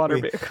 No water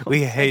we, vehicle.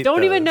 we hate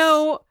Don't even those.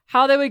 know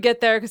how they would get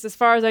there because, as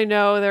far as I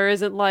know, there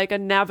isn't a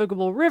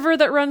navigable river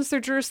that runs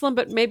through Jerusalem.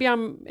 But maybe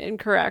I'm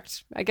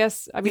incorrect. I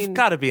guess We've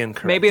got to be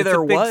incorrect. maybe It's a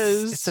there big-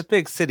 was. It's a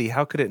big city.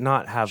 How could it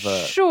not have a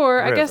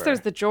sure. I guess river?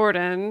 there's the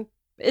Jordan.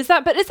 Is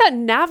that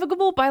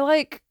navigable by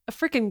a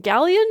freaking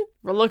galleon?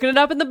 We're looking it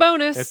up in the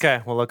bonus.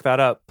 Okay, we'll look that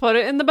up. Put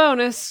it in the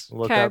bonus.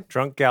 Look okay. up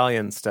drunk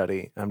galleon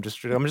study. I'm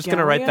just going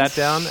to write that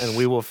down, and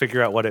we will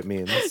figure out what it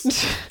means.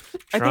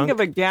 I think of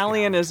a Drunk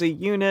galleon as a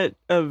unit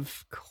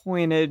of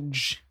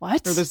coinage.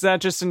 What? Or is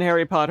that just in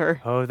Harry Potter?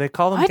 Oh, they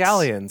call them What?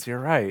 galleons. You're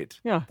right.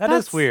 Yeah. That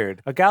is That's-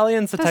 weird. A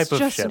galleon's a That's type of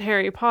just ship. in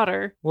Harry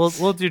Potter.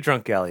 We'll do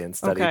drunk galleon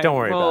study. Okay, Don't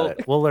worry well- about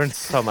it. We'll learn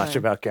so much Okay.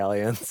 about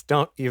galleons.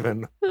 Don't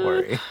even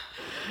worry.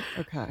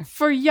 Okay.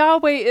 For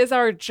Yahweh is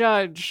our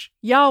judge.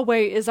 Yahweh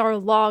is our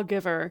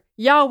lawgiver.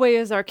 Yahweh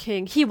is our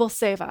king. He will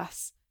save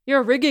us.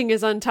 Your rigging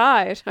is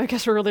untied. I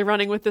guess we're really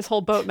running with this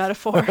whole boat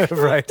metaphor.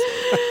 Right.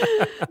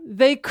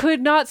 They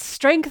could not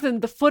strengthen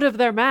the foot of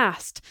their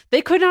mast.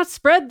 They could not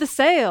spread the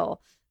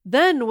sail.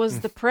 Then was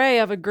the prey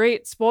of a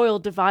great spoil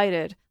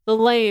divided. The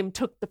lame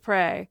took the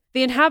prey.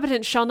 The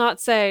inhabitant shall not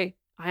say,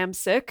 I am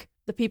sick.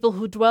 The people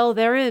who dwell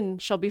therein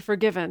shall be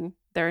forgiven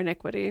their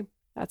iniquity.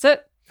 That's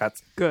it.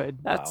 That's Good.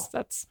 That's Wow.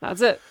 that's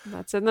it.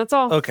 That's it and that's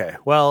all. okay.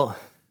 Well,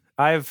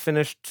 I've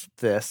finished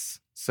this,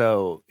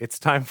 so it's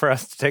time for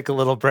us to take a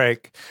little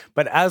break.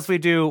 But as we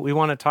do, we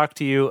want to talk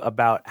to you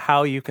about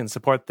how you can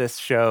support this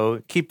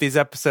show, keep these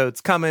episodes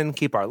coming,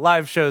 keep our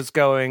live shows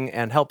going,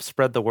 and help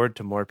spread the word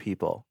to more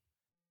people.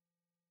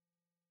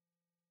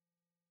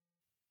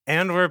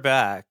 And we're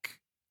back.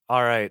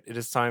 All right, it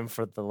is time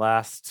for the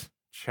last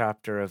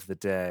chapter of the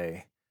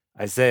day.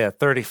 Isaiah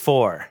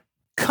 34.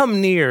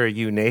 Come near,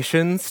 you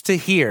nations, to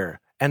hear,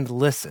 and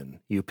listen,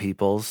 you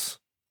peoples. :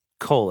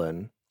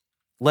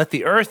 Let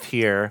the earth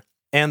hear,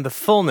 and the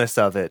fullness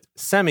of it, :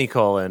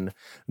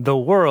 the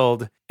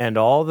world, and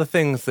all the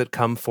things that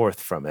come forth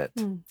from it.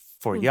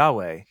 For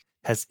Yahweh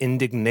has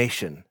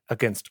indignation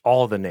against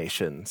all the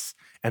nations,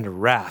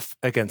 and wrath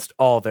against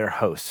all their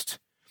host.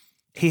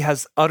 He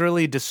has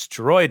utterly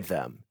destroyed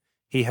them.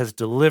 He has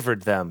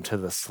delivered them to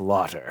the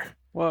slaughter.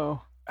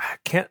 Whoa. I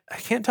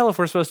can't tell if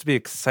we're supposed to be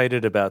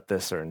excited about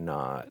this or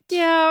not.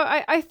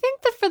 Yeah, I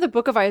think that for the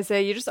book of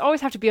Isaiah, you just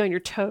always have to be on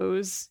your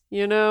toes,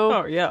 you know?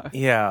 Oh, yeah.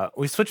 Yeah,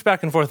 we switch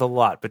back and forth a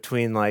lot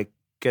between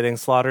getting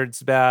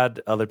slaughtered's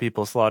bad, other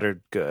people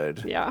slaughtered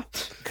good. Yeah.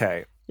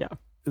 Okay. Yeah.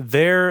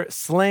 Their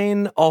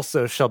slain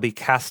also shall be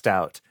cast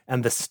out,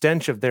 and the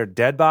stench of their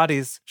dead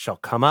bodies shall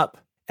come up,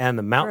 and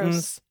the mountains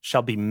Gross.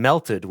 shall be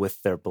melted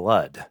with their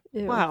blood.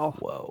 Ew. Wow.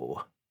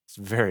 Whoa. It's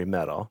very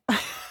metal.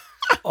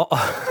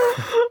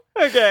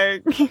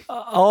 Okay.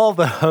 All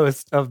the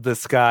host of the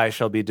sky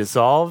shall be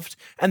dissolved,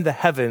 and the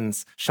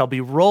heavens shall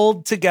be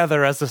rolled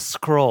together as a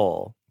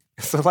scroll.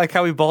 So like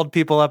how we balled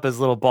people up as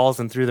little balls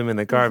and threw them in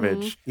the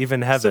garbage,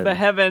 even heaven. So the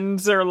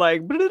heavens are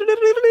like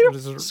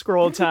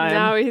scroll time.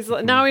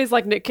 Now he's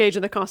like Nick Cage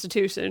in the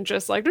Constitution,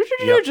 just like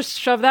just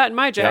shove that in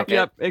my jacket.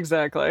 Yep,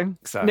 exactly.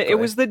 It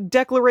was the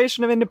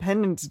Declaration of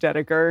Independence,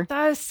 Dedeker.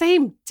 The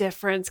same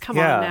difference. Come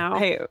on now.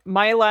 Hey,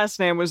 my last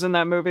name was in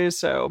that movie,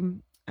 so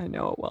I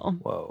know it well.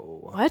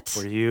 Whoa. What?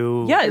 Were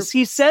you? Yes,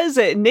 he says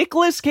it.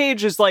 Nicolas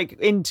Cage is like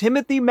in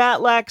Timothy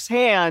Matlack's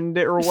hand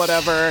or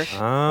whatever.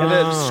 And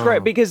it's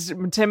great because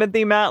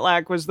Timothy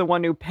Matlack was the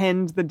one who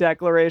penned the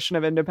Declaration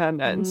of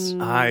Independence.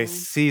 I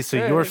see. So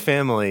Good. your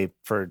family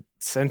for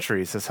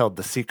centuries has held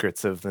the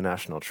secrets of the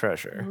national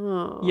treasure.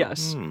 Oh.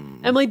 Yes.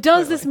 Emily,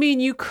 does this mean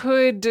you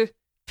could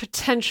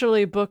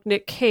potentially book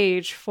Nick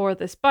Cage for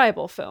this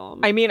Bible film?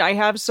 I mean, I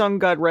have sung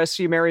God Rest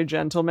You Merry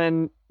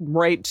Gentlemen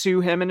right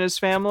to him and his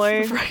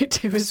family. Right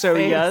to his So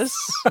face. yes,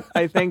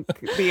 I think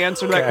the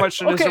answer to that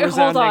question is a Okay, hold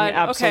resounding on.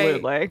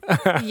 absolutely.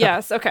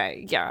 Yes,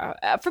 okay, yeah.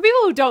 For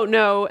people who don't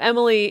know,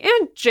 Emily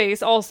and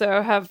Jace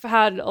also have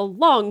had a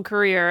long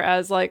career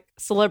as like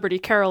celebrity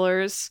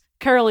carolers,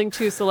 caroling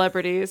to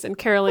celebrities and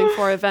caroling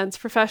for events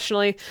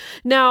professionally.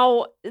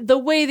 Now, the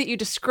way that you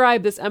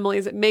describe this, Emily,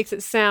 is it makes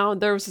it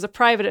sound there was a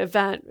private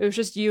event. It was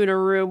just you in a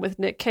room with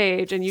Nick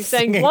Cage, and you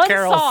sang Singing one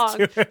carols song,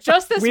 to him.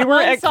 just this We were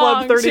one at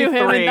Club song to him,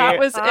 33. and that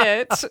was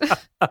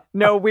it.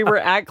 No, we were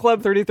at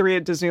Club 33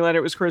 at Disneyland.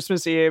 It was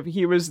Christmas Eve.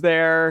 He was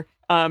there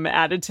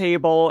at a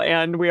table,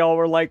 and we all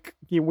were like,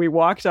 we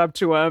walked up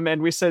to him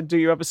and we said, "Do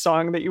you have a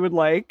song that you would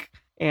like?"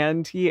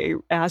 And he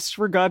asked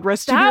for God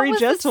Rest You That Merry was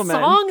Gentlemen.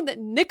 the song that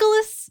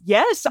Nicholas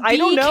Yes, I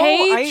don't know.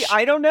 Cage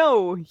I don't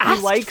know. He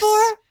asked likes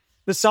for?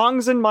 the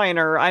songs in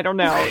minor. I don't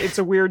know. It's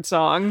a weird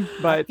song,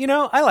 but You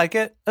know, I like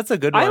it. That's a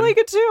good one. I like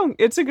it too.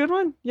 It's a good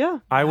one. Yeah.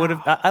 I would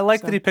have. I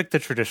like that he picked the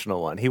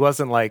traditional one. He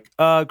wasn't like,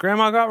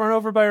 "Grandma got run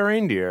over by a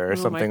reindeer" or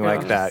something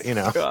like that. You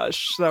know.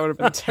 Gosh, that would have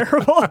been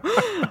terrible.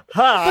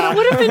 But it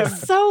would have been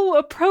so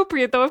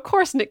appropriate, though. Of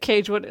course, Nick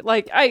Cage would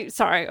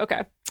Sorry,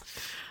 okay.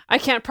 I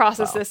can't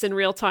process this in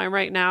real time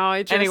right now.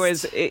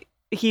 Anyways,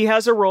 he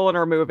has a role in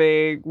our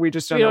movie. We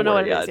just don't know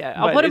what it yet. is yet.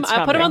 but I'll put him. it's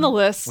I put him on the coming.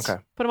 list.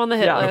 Okay. Put him on the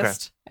hit Yeah. Okay.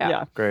 list.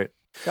 Yeah. Great.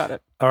 Got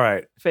it. All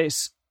right.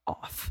 Face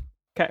off.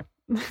 Okay.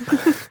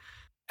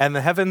 And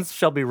the heavens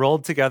shall be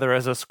rolled together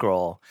as a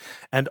scroll,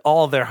 and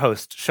all their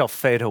hosts shall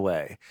fade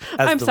away.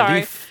 As I'm the sorry.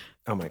 leaf-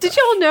 Oh my god! Did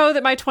y'all know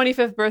that my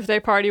 25th birthday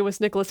party was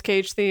Nicolas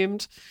Cage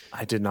themed?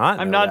 I did not.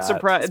 I'm know not that.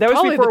 surprised. That was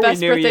Probably before the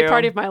best we knew birthday you.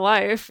 party of my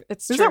life.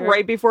 It's Was true. that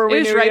right before we It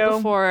was knew right you?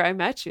 before I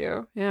met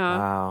you. Yeah.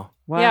 Wow.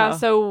 Wow. Yeah.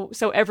 So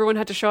everyone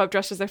had to show up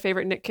dressed as their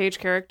favorite Nick Cage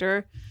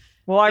character.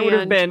 Well, I would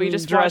have And been We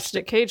just dressed watched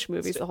Nick Cage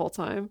movies the whole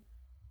time.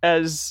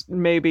 as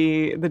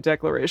maybe the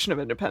Declaration of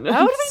Independence.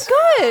 That would have been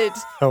good.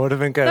 That would have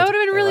been good. That would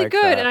have been I really like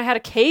good. that. And I had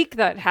a cake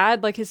that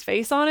had like his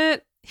face on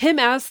it. Him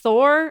as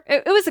Thor.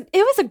 It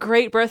was a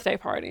great birthday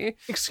party.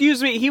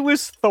 Excuse me, he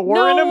was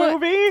Thor in a No.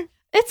 movie?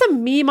 It's a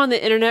meme on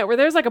the internet where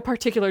there's like a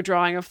particular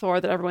drawing of Thor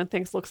that everyone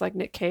thinks looks like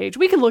Nick Cage.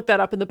 We can look that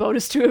up in the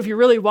bonus too if you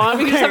really want.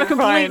 We can just have a Okay,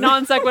 complete fine.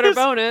 non sequitur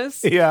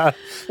bonus. Yeah,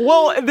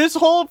 Well, this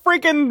whole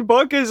freaking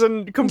book is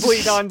a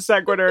complete non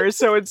sequitur,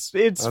 so it's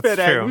that's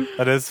fitting. true.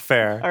 That is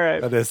fair. All right.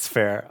 That is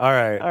fair. All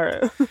right. All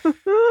right.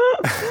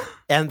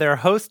 And their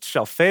host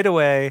shall fade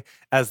away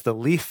as the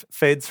leaf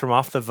fades from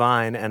off the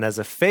vine and as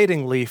a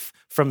fading leaf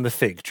from the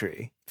fig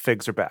tree.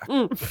 Figs are back.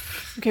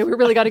 Okay, we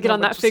really got to get on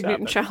What that just Fig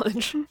Newton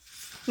happened? challenge.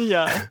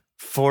 Yeah.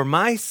 For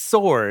my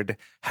sword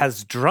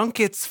has drunk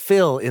its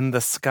fill in the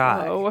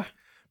sky. Oh.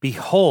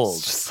 Behold.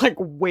 It's just like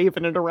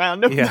waving it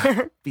around up Yeah.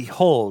 there.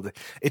 Behold,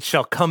 it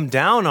shall come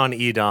down on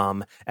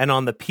Edom and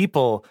on the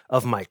people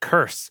of my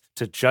curse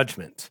to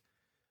judgment.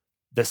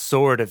 The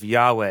sword of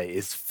Yahweh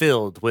is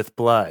filled with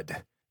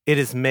blood. It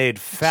is made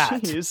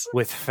fat Jeez.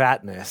 with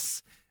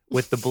fatness,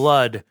 with the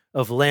blood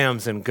of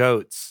lambs and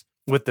goats,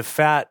 with the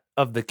fat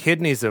of the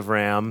kidneys of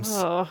rams.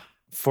 Oh.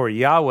 For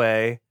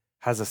Yahweh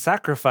has a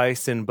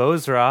sacrifice in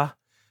Bozrah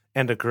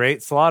and a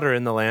great slaughter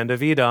in the land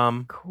of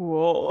Edom.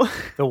 Cool.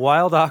 The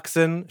wild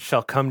oxen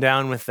shall come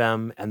down with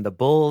them, and the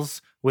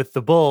bulls with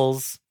the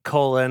bulls,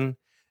 and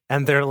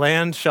their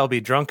land shall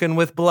be drunken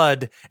with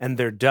blood, and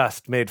their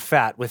dust made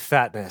fat with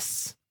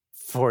fatness.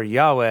 For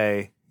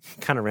Yahweh,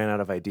 he kind of ran out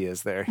of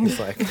ideas there. He's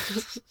like,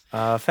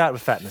 fat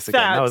with fatness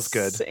again. That was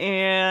good. Fats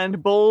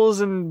and bulls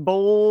and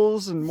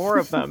bowls and more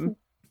of them.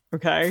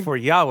 Okay. For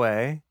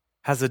Yahweh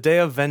has a day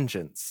of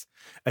vengeance,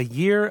 a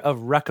year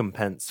of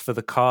recompense for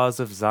the cause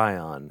of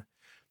Zion.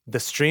 The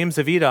streams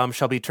of Edom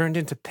shall be turned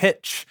into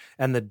pitch,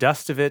 and the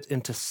dust of it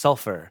into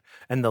sulfur,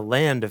 and the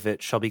land of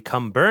it shall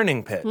become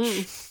burning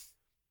pitch.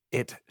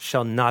 It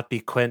shall not be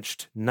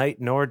quenched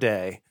night nor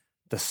day.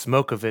 The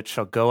smoke of it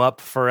shall go up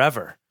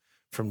forever.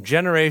 From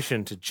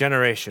generation to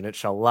generation it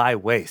shall lie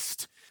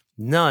waste.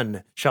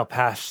 None shall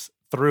pass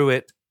through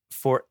it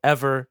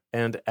forever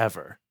and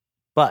ever.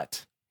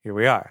 But, here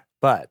we are,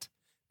 but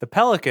the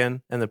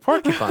pelican and the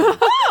porcupine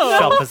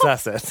shall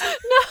possess it.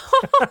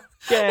 No.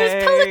 There's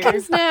Yay.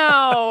 pelicans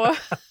now.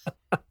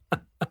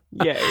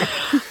 Yay.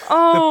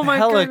 Oh The my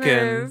pelican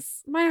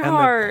goodness. My and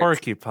heart. the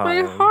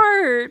porcupine. My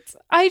heart.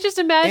 I just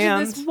imagine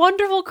And- this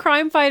wonderful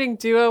crime fighting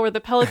duo where the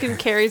pelican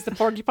carries the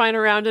porcupine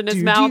around in his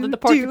mouth and the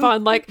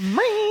porcupine like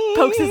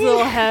pokes his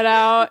little head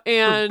out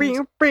and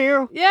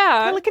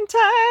yeah. Pelican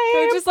time.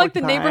 They're just like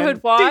the Porcupine.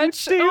 neighborhood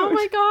watch. Do, do. Oh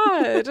my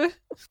god.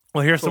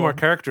 Well, here's some Cool. more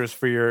characters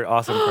for your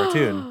awesome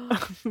cartoon.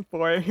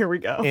 Boy, here we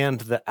go. And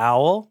the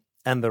owl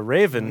and the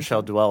raven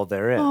shall dwell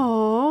therein.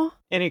 Oh.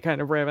 Any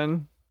kind of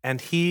raven. And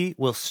he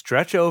will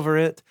stretch over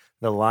it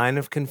the line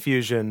of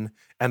confusion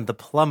and the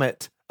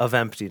plummet of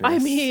emptiness. I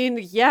mean,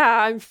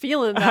 yeah, I'm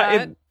feeling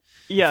that.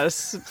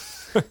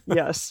 Yes.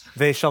 Yes.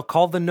 They shall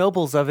call the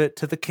nobles of it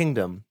to the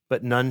kingdom,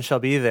 but none shall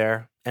be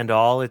there, and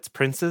all its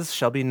princes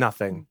shall be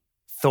nothing.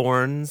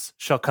 Thorns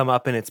shall come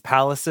up in its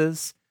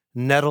palaces,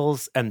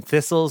 nettles and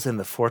thistles in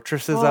the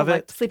fortresses Oh, of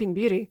like it. Sleeping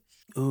Beauty.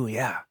 Ooh,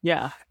 yeah.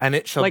 Yeah. And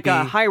it shall Like be...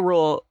 a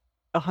Hyrule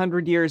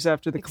 100 years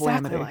after the Exactly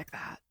calamity. like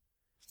that.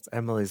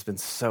 Emily's been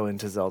so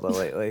into Zelda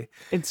lately.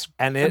 It's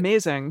And it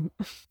amazing.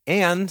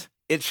 and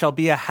it shall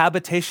be a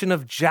habitation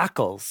of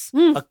jackals,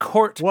 Mm.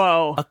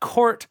 a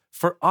court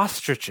for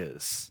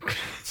ostriches.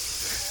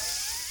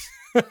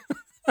 There's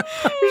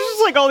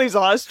just like all these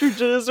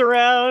ostriches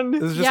around.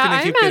 This is just Yeah, going I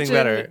to keep getting imagine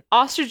better.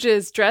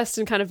 ostriches dressed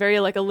in kind of very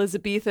like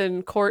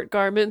Elizabethan court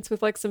garments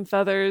with like some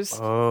feathers,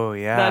 Oh,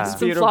 yeah. That's some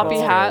beautiful. floppy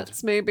That's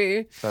hats,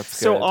 maybe. That's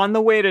So good. on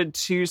the way to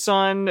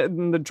Tucson,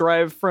 in the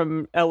drive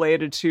from LA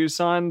to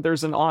Tucson,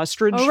 there's an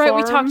ostrich Oh, right,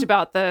 we farm. talked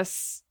about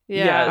this.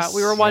 Yeah, Yes.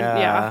 we were one. Yeah.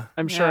 Yeah,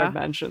 I'm sure Yeah. I've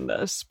mentioned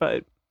this,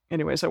 but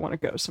anyways, I want to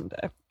go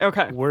someday.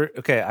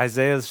 Okay.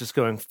 Isaiah's just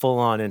going full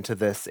on into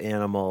this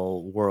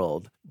animal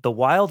world. The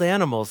wild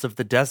animals of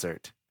the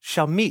desert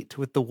shall meet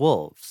with the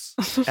wolves,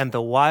 and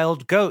the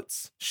wild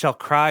goats shall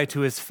cry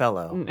to his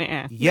fellow.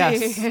 Nah.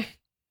 Yes,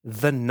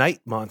 the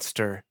night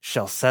monster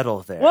shall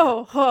settle there.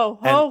 Whoa, whoa,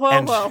 whoa, whoa,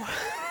 And- whoa.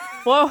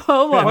 Whoa,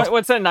 whoa, whoa.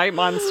 What's a night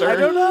monster? I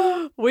don't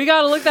know. We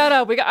gotta look that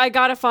up. I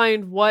gotta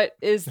find what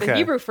is the Okay.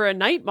 Hebrew for a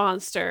night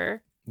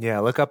monster. Yeah,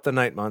 look up the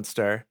night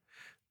monster.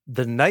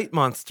 The night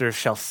monster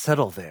shall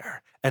settle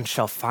there, and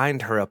shall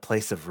find her a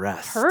place of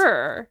rest.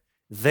 Her.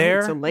 There,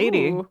 It's a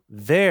lady. Ooh.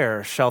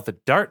 there shall the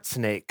dart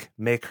snake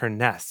make her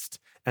nest,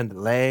 and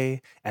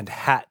lay and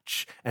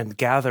hatch and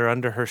gather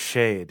under her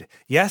shade.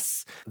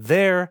 Yes,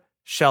 there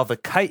shall the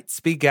kites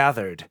be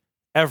gathered,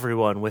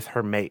 everyone with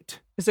her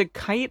mate. Is a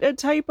kite a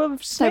type of Type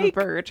of snake?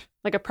 bird.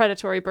 Like a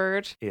predatory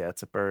bird. Yeah,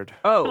 it's a bird.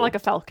 Oh, Kinda like a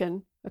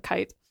falcon, a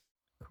kite.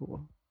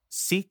 cool.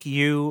 Seek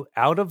you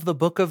out of the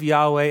book of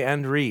Yahweh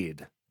and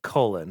read.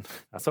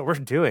 That's what we're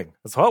doing.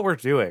 That's what we're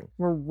doing.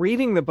 We're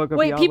reading the book of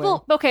Wait, Yahweh.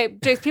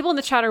 Jace, people in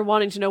the chat are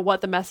wanting to know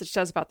what the message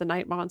says about the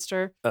night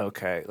monster.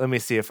 Okay, let me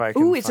see if I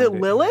can. Ooh, is it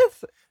find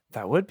Lilith?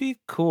 That would be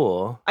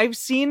cool. I've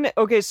seen.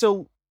 Okay,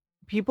 so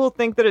people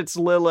think that it's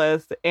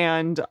Lilith,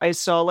 and I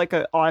saw like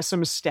an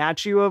awesome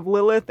statue of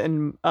Lilith,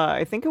 and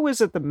I think it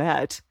was at the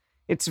Met.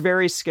 It's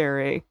very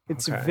scary.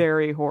 It's Okay.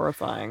 very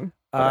horrifying.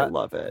 But I Uh,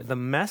 love it. The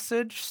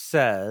message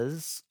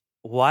says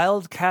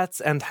wildcats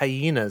and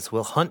hyenas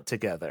will hunt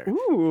together.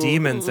 Ooh.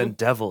 Demons and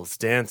devils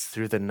dance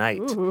through the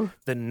night. Ooh.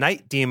 The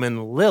night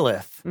demon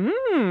Lilith,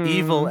 Mm.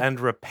 evil and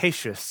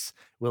rapacious,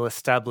 will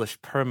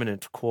establish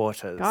permanent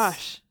quarters.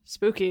 Gosh,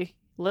 spooky.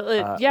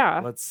 Uh,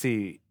 Yeah. Let's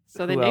see.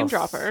 So they Who name else?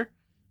 drop her.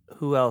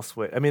 Who else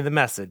would? I mean, the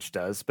message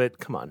does, but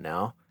come on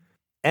now.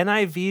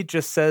 NIV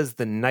just says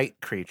the night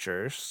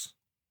creatures.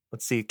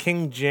 Let's see.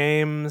 King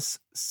James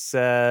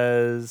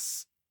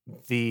says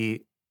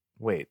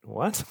wait,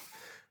 what?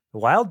 The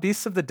wild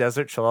beasts of the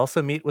desert shall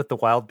also meet with the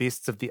wild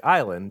beasts of the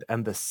island,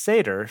 and the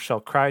satyr shall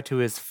cry to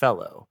his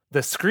fellow.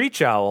 The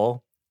screech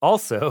owl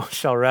also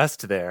shall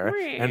rest there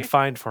and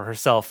find for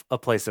herself a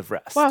place of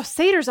rest. Wow,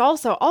 satyrs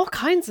also, all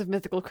kinds of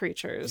mythical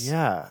creatures.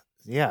 Yeah,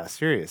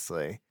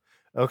 seriously.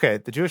 Okay,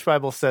 the Jewish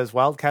Bible says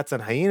wildcats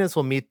and hyenas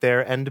will meet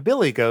there, and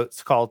billy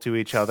goats call to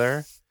each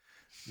other.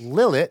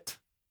 Lilith,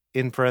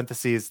 in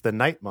parentheses, the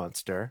night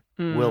monster,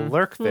 will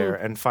lurk there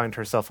and find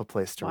herself a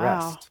place to Wow.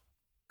 rest.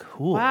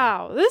 Cool.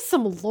 Wow, this is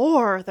some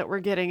lore that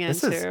we're getting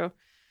This into. is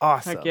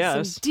Awesome. Heck yeah. Some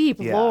Yes. deep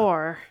Yeah.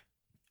 lore.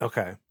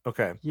 Okay.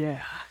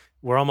 Yeah.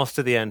 We're almost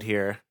to the end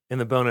here. In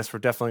the bonus, we're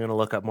definitely going to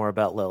look up more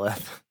about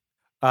Lilith.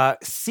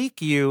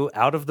 Seek you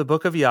out of the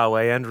book of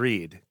Yahweh and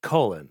read, :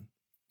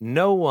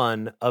 no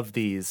one of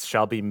these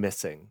shall be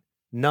missing.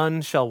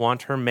 None shall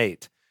want her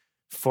mate.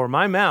 For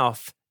my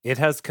mouth it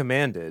has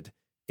commanded,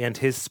 and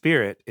his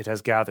spirit it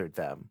has gathered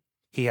them.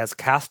 He has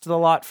cast the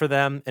lot for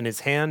them, and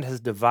his hand has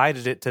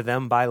divided it to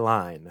them by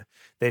line.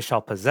 They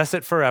shall possess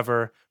it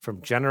forever.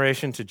 From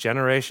generation to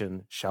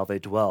generation shall they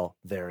dwell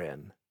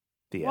therein.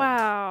 The end.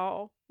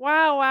 Wow.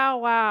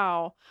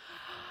 Wow.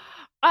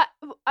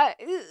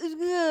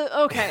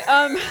 Okay.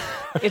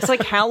 It's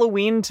like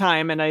Halloween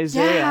time in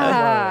Isaiah.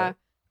 Yeah.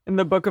 In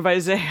the book of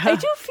Isaiah. I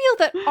do feel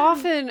that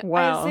often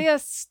Wow. Isaiah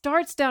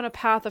starts down a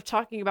path of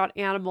talking about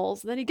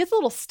animals, and then he gets a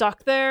little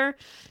stuck there.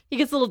 He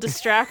gets a little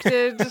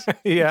distracted.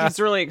 Yeah. He's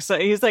really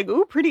excited. He's like,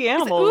 ooh, pretty He's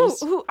like,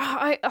 animals.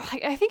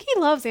 I think he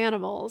loves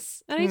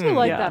animals, and I do Hmm.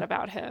 like Yeah. that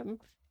about him.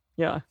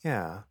 Yeah.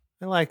 Yeah.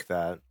 I like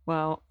that.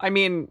 Well, I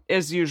mean,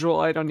 as usual,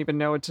 I don't even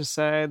know what to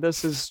say.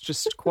 This is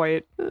just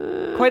quite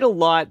a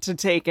lot to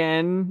take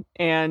in.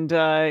 And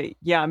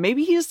yeah,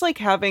 maybe he's like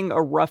having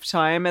a rough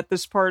time at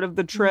this part of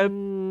the trip.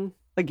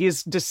 Like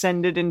he's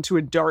descended into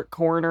a dark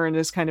corner and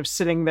is kind of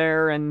sitting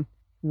there and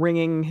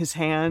wringing his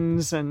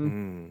hands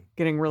and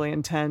getting really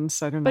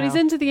intense. I don't know. But he's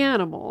into the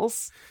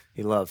animals.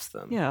 He loves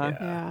them.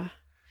 Yeah.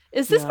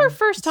 Is this our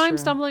first time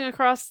stumbling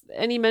across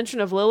any mention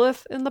of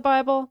Lilith in the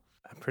Bible?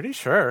 I'm pretty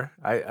sure.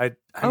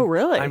 Oh,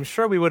 really? I'm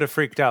sure we would have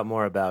freaked out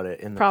more about it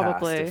in the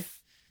Probably. past.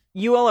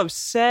 You all have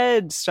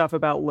said stuff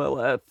about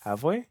Lilith.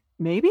 Have we?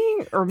 Maybe?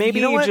 Or maybe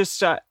You know what?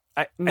 just...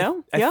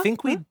 no? I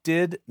think we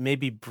did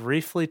maybe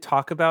briefly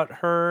talk about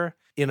her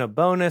in a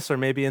bonus or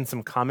maybe in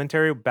some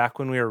commentary back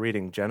when we were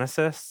reading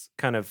Genesis,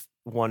 kind of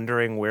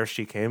wondering where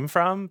she came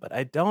from. But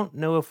I don't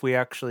know if we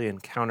actually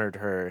encountered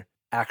her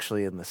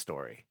actually in the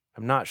story.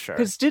 I'm not sure.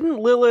 Because didn't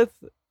Lilith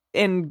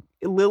and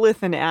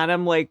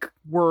Adam like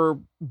were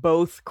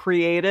both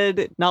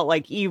created, not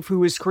like Eve, who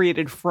was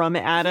created from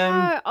Adam?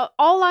 Yeah,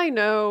 all I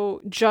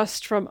know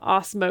just from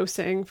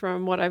osmosing,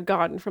 from what I've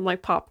gotten from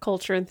like pop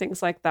culture and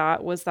things like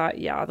that, was that,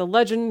 the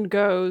legend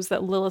goes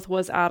that Lilith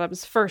was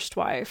Adam's first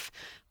wife.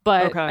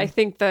 But I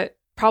think that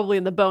probably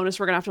in the bonus,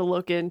 we're going to have to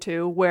look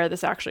into where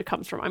this actually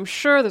comes from. I'm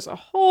sure there's a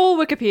whole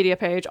Wikipedia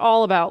page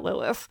all about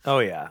Lilith. Oh,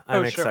 yeah.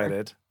 I'm sure.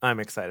 excited. I'm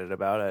excited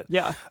about it.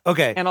 Yeah.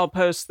 Okay. And I'll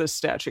post this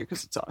statue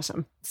because it's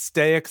awesome.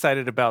 Stay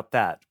excited about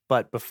that.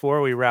 But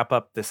before we wrap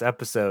up this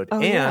episode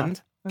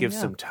give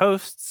some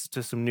toasts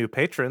to some new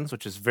patrons,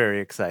 which is very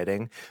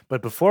exciting.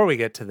 But before we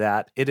get to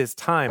that, it is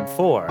time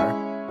for...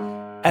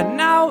 And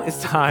now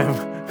it's time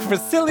for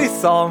Silly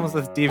Psalms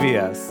with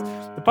DBS,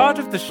 the part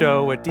of the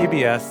show where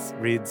DBS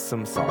reads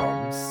some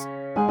psalms.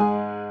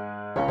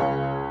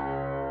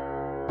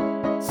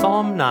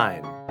 Psalm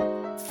 9.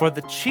 For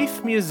the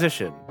chief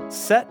musician,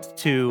 set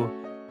to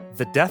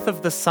The Death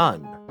of the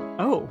Sun.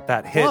 Oh.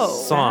 That hit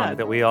song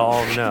that we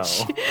all know.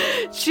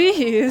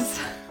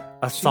 Jeez.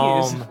 A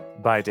psalm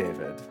by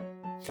David.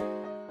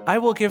 I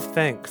will give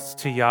thanks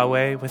to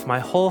Yahweh with my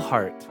whole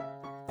heart.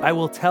 I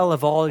will tell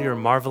of all your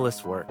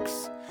marvelous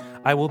works.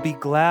 I will be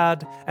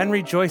glad and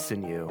rejoice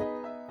in you.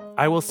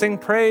 I will sing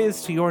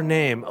praise to your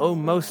name, O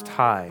Most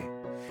High.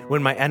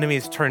 When my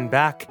enemies turn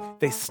back,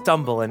 they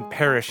stumble and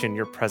perish in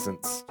your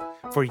presence.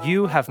 For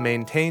you have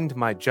maintained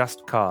my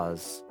just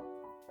cause.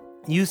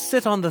 You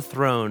sit on the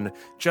throne,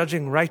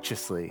 judging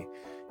righteously.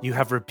 You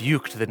have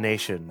rebuked the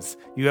nations.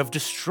 You have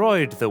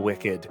destroyed the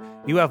wicked.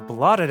 You have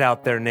blotted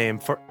out their name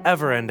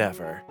forever and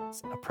ever.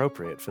 It's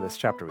appropriate for this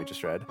chapter we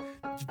just read.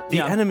 The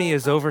enemy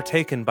is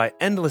overtaken by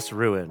endless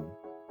ruin.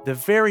 The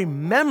very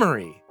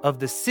memory of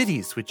the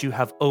cities which you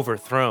have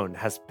overthrown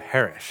has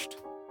perished.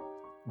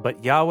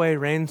 But Yahweh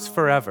reigns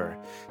forever.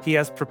 He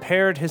has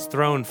prepared his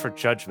throne for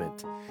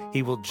judgment.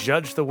 He will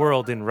judge the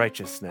world in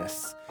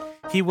righteousness.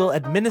 He will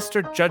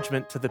administer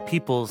judgment to the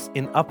peoples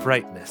in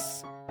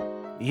uprightness.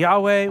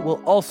 Yahweh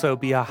will also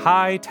be a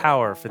high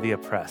tower for the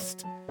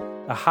oppressed,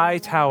 a high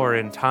tower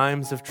in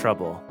times of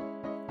trouble.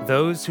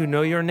 Those who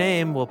know your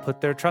name will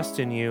put their trust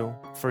in you,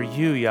 for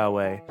you,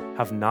 Yahweh,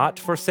 have not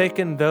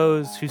forsaken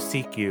those who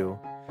seek you.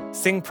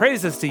 Sing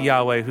praises to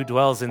Yahweh who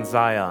dwells in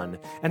Zion,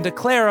 and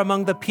declare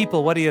among the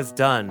people what he has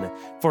done.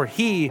 For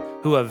he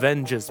who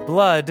avenges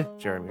blood,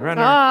 Jeremy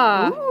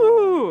Renner,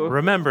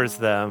 remembers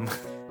them.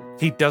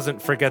 He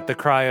doesn't forget the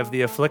cry of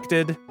the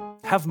afflicted.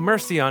 Have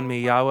mercy on me,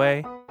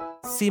 Yahweh.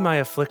 See my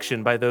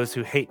affliction by those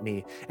who hate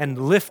me,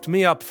 and lift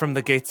me up from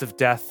the gates of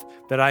death,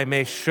 that I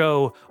may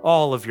show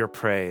all of your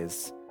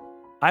praise.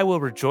 I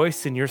will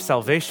rejoice in your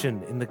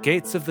salvation in the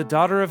gates of the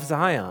daughter of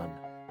Zion.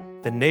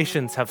 The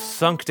nations have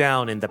sunk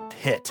down in the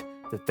pit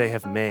that they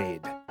have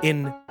made.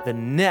 In the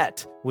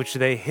net which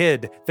they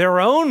hid, their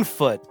own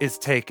foot is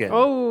taken.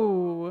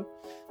 Oh,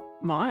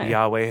 my.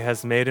 Yahweh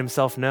has made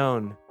himself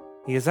known.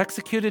 He has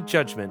executed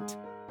judgment.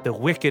 The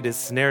wicked is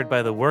snared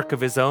by the work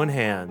of his own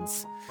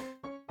hands.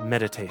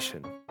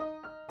 Meditation.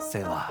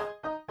 Selah.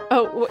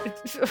 Oh,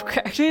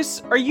 okay.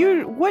 Jace, are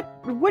you...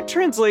 What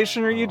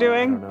translation are you I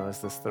doing? don't know. Is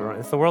this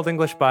it's the World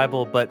English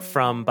Bible, but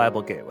from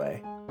Bible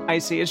Gateway. I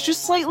see. It's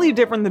just slightly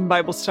different than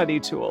Bible study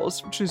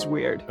tools, which is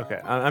weird. Okay,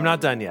 I'm not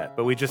done yet,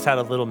 but we just had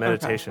a little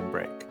meditation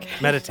break.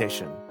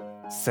 Meditation.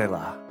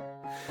 Selah.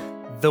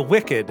 The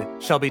wicked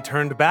shall be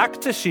turned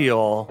back to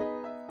Sheol,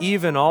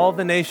 even all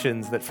the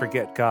nations that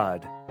forget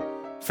God.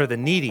 For the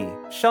needy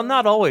shall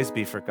not always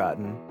be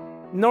forgotten,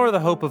 nor the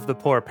hope of the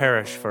poor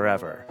perish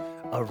forever.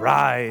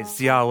 Arise,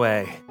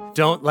 Yahweh.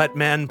 Don't let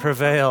man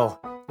prevail.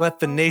 Let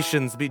the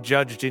nations be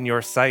judged in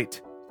your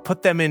sight.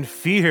 Put them in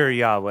fear,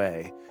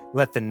 Yahweh.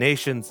 Let the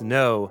nations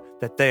know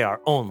that they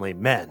are only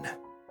men.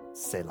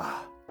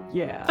 Selah.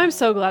 Yeah. I'm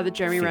so glad that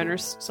Jeremy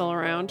Renner's still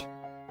around.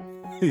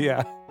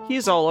 Yeah.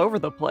 He's all over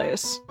the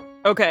place.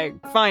 Okay,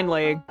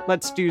 finally,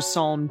 let's do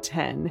Psalm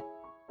 10.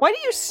 Why do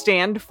you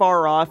stand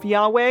far off,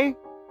 Yahweh?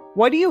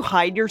 Why do you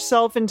hide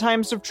yourself in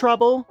times of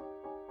trouble?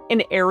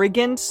 In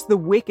arrogance, the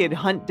wicked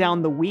hunt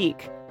down the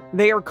weak.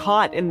 They are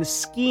caught in the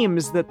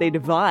schemes that they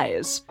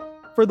devise.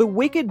 For the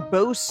wicked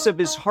boasts of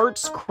his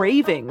heart's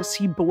cravings,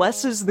 he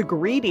blesses the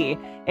greedy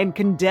and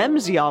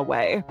condemns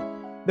Yahweh.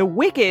 The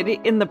wicked,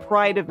 in the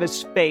pride of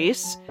his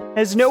face,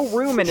 has no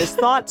room in his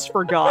thoughts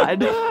for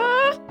God.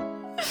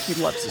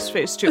 He loves his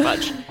face too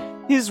much.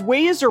 His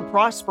ways are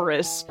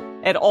prosperous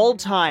at all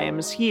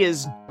times. He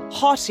is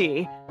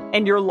haughty,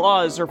 and your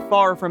laws are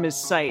far from his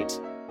sight.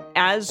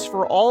 As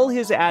for all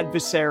his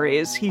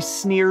adversaries, he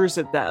sneers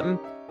at them.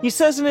 He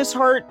says in his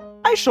heart,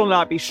 I shall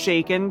not be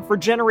shaken. For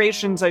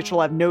generations I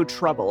shall have no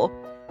trouble.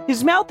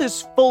 His mouth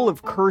is full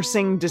of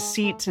cursing,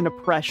 deceit, and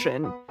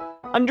oppression.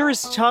 Under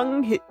his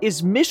tongue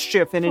is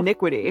mischief and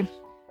iniquity.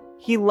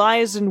 He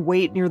lies in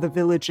wait near the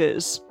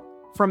villages.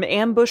 From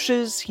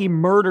ambushes he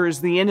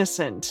murders the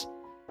innocent.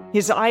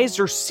 His eyes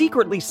are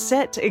secretly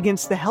set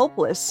against the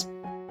helpless.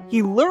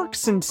 He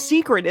lurks in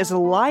secret as a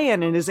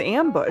lion in his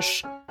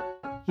ambush.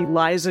 He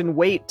lies in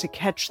wait to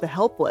catch the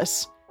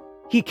helpless.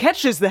 He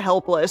catches the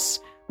helpless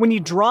when he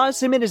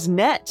draws him in his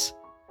net.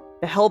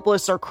 The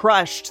helpless are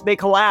crushed, they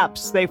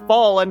collapse, they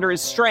fall under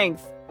his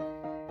strength.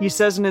 He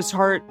says in his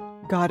heart,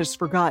 God is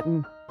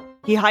forgotten.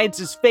 He hides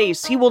his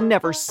face, he will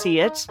never see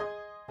it.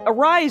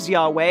 Arise,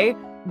 Yahweh.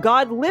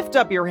 God, lift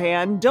up your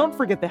hand, don't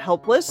forget the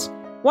helpless.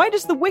 Why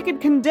does the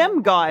wicked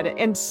condemn God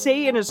and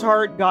say in his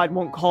heart, God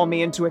won't call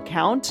me into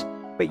account?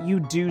 But you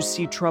do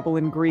see trouble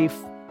and grief.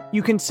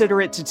 You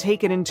consider it to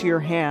take it into your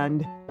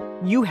hand.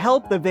 You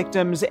help the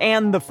victims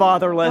and the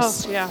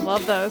fatherless. Oh, yeah,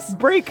 love those.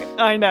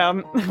 I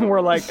know.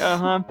 We're like,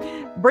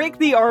 Break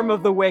the arm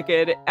of the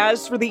wicked.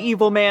 As for the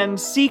evil man,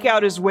 seek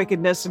out his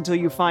wickedness until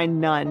you find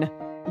none.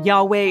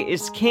 Yahweh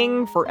is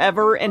king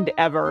forever and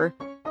ever.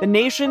 The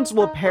nations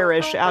will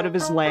perish out of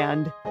his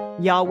land.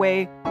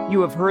 Yahweh,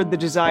 you have heard the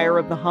desire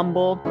of the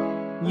humble.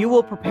 You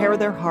will prepare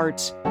their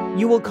heart.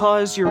 You will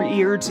cause your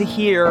ear to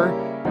hear,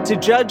 to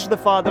judge the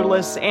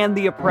fatherless and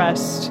the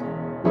oppressed,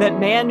 that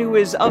man who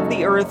is of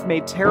the earth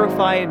may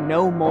terrify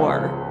no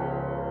more.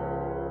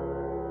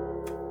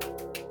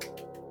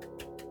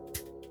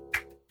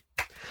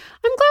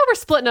 I'm glad we're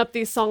splitting up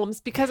these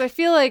psalms because I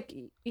feel like,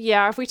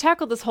 yeah, if we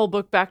tackled this whole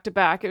book back to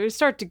back, it would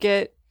start to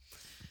get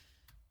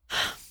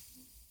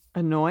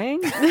annoying.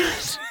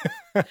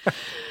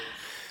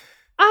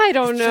 I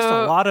don't know. Just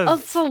a lot of...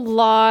 It's a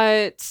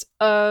lot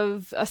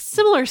of a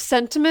similar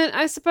sentiment,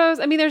 I suppose.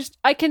 I mean,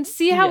 I can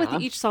see how with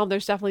each psalm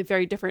there's definitely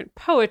very different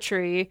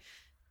poetry.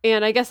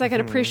 And I guess I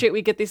can appreciate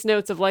we get these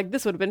notes of like,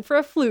 this would have been for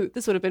a flute,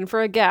 this would have been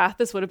for a Gath,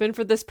 this would have been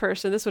for this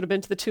person, this would have been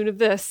to the tune of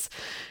this,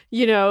 so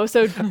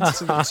to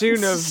the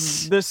tune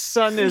of the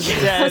sun is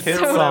dead,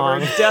 so, or whatever,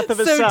 death of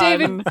a so son.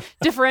 David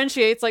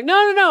differentiates like,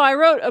 no, I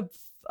wrote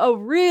a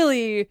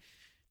really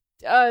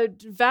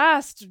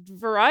vast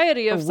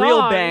variety of songs.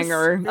 Real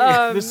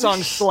banger. This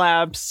song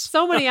slaps.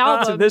 So many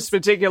albums. To this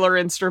particular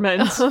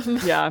instrument.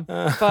 Yeah.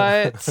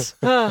 But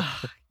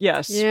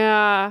yes.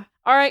 Yeah.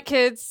 All right,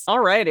 kids.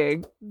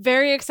 Alrighty.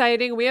 Very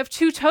exciting. We have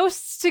 2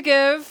 toasts to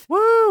give.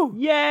 Woo!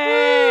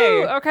 Yay!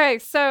 Woo! Okay,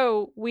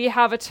 so we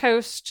have a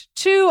toast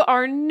to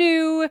our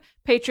new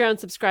Patreon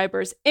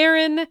subscribers,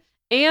 Aaron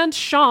and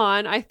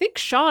Sean. I think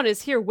Sean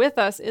is here with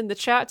us in the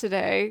chat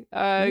today.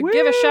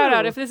 Give a shout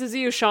out if this is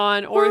you,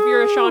 Sean, or if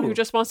you're a Sean who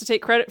just wants to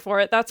take credit for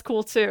it. That's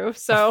cool too.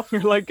 So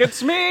you're like,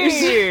 it's me.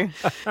 Cheers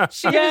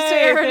to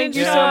Aaron. Thank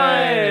you so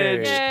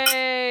much.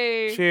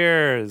 Yay!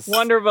 Cheers.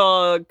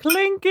 Wonderful.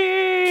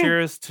 Clinky.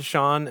 Cheers to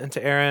Sean and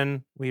to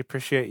Aaron. We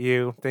appreciate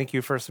you. Thank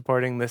you for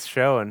supporting this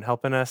show and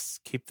helping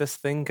us keep this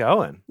thing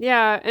going.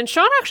 Yeah, and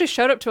Sean actually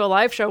showed up to a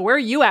live show. Where are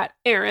you at,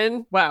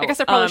 Aaron? Wow. I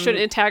guess I probably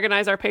shouldn't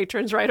antagonize our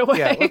patrons right away.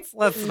 Yeah,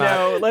 let's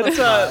not.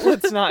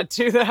 Let's not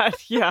do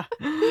that. Yeah.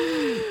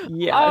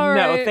 All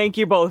right. No, thank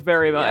you both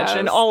very much. Yes.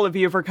 And all of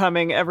you for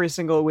coming every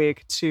single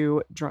week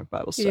to Drunk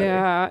Bible Study.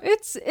 Yeah,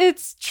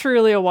 it's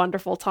truly a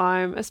wonderful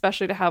time,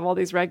 especially to have all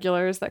these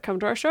regulars that come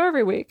to our show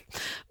every week.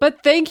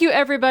 But thank you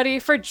everybody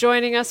for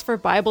joining us for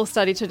Bible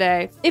study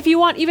today. If you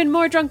want even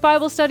more Drunk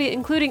Bible Study,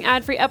 including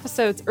ad-free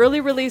episodes, early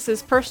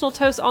releases, personal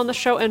toasts on the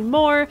show, and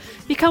more,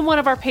 become one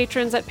of our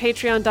patrons at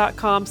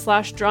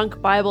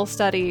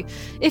patreon.com/drunkbiblestudy.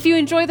 If you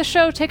enjoy the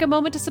show, take a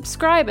moment to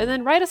subscribe and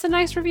then write us a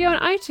nice review on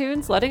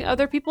iTunes, letting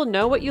other people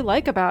know what you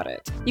like about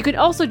it. You can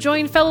also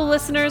join fellow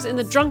listeners in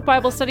the Drunk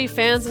Bible Study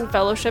Fans and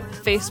Fellowship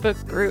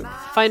Facebook group.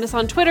 Find us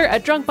on Twitter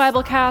at Drunk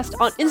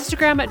Biblecast, on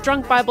Instagram at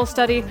Drunk Bible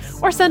Study,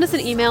 or send us an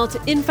email to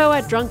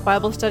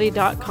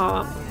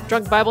info@drunkbiblestudy.com.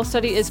 Drunk Bible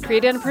Study is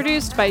created and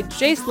produced by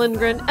Jace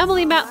Lindgren,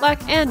 Emily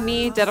Matlack, and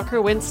me,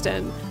 Dedeker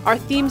Winston. Our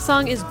theme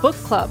song is Book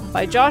Club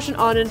by Josh and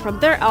Anand from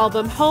their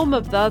album Home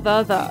of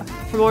the.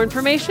 For more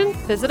information,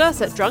 visit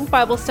us at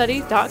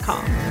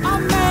drunkbiblestudy.com. I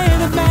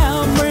made a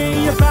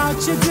memory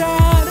about your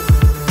dad.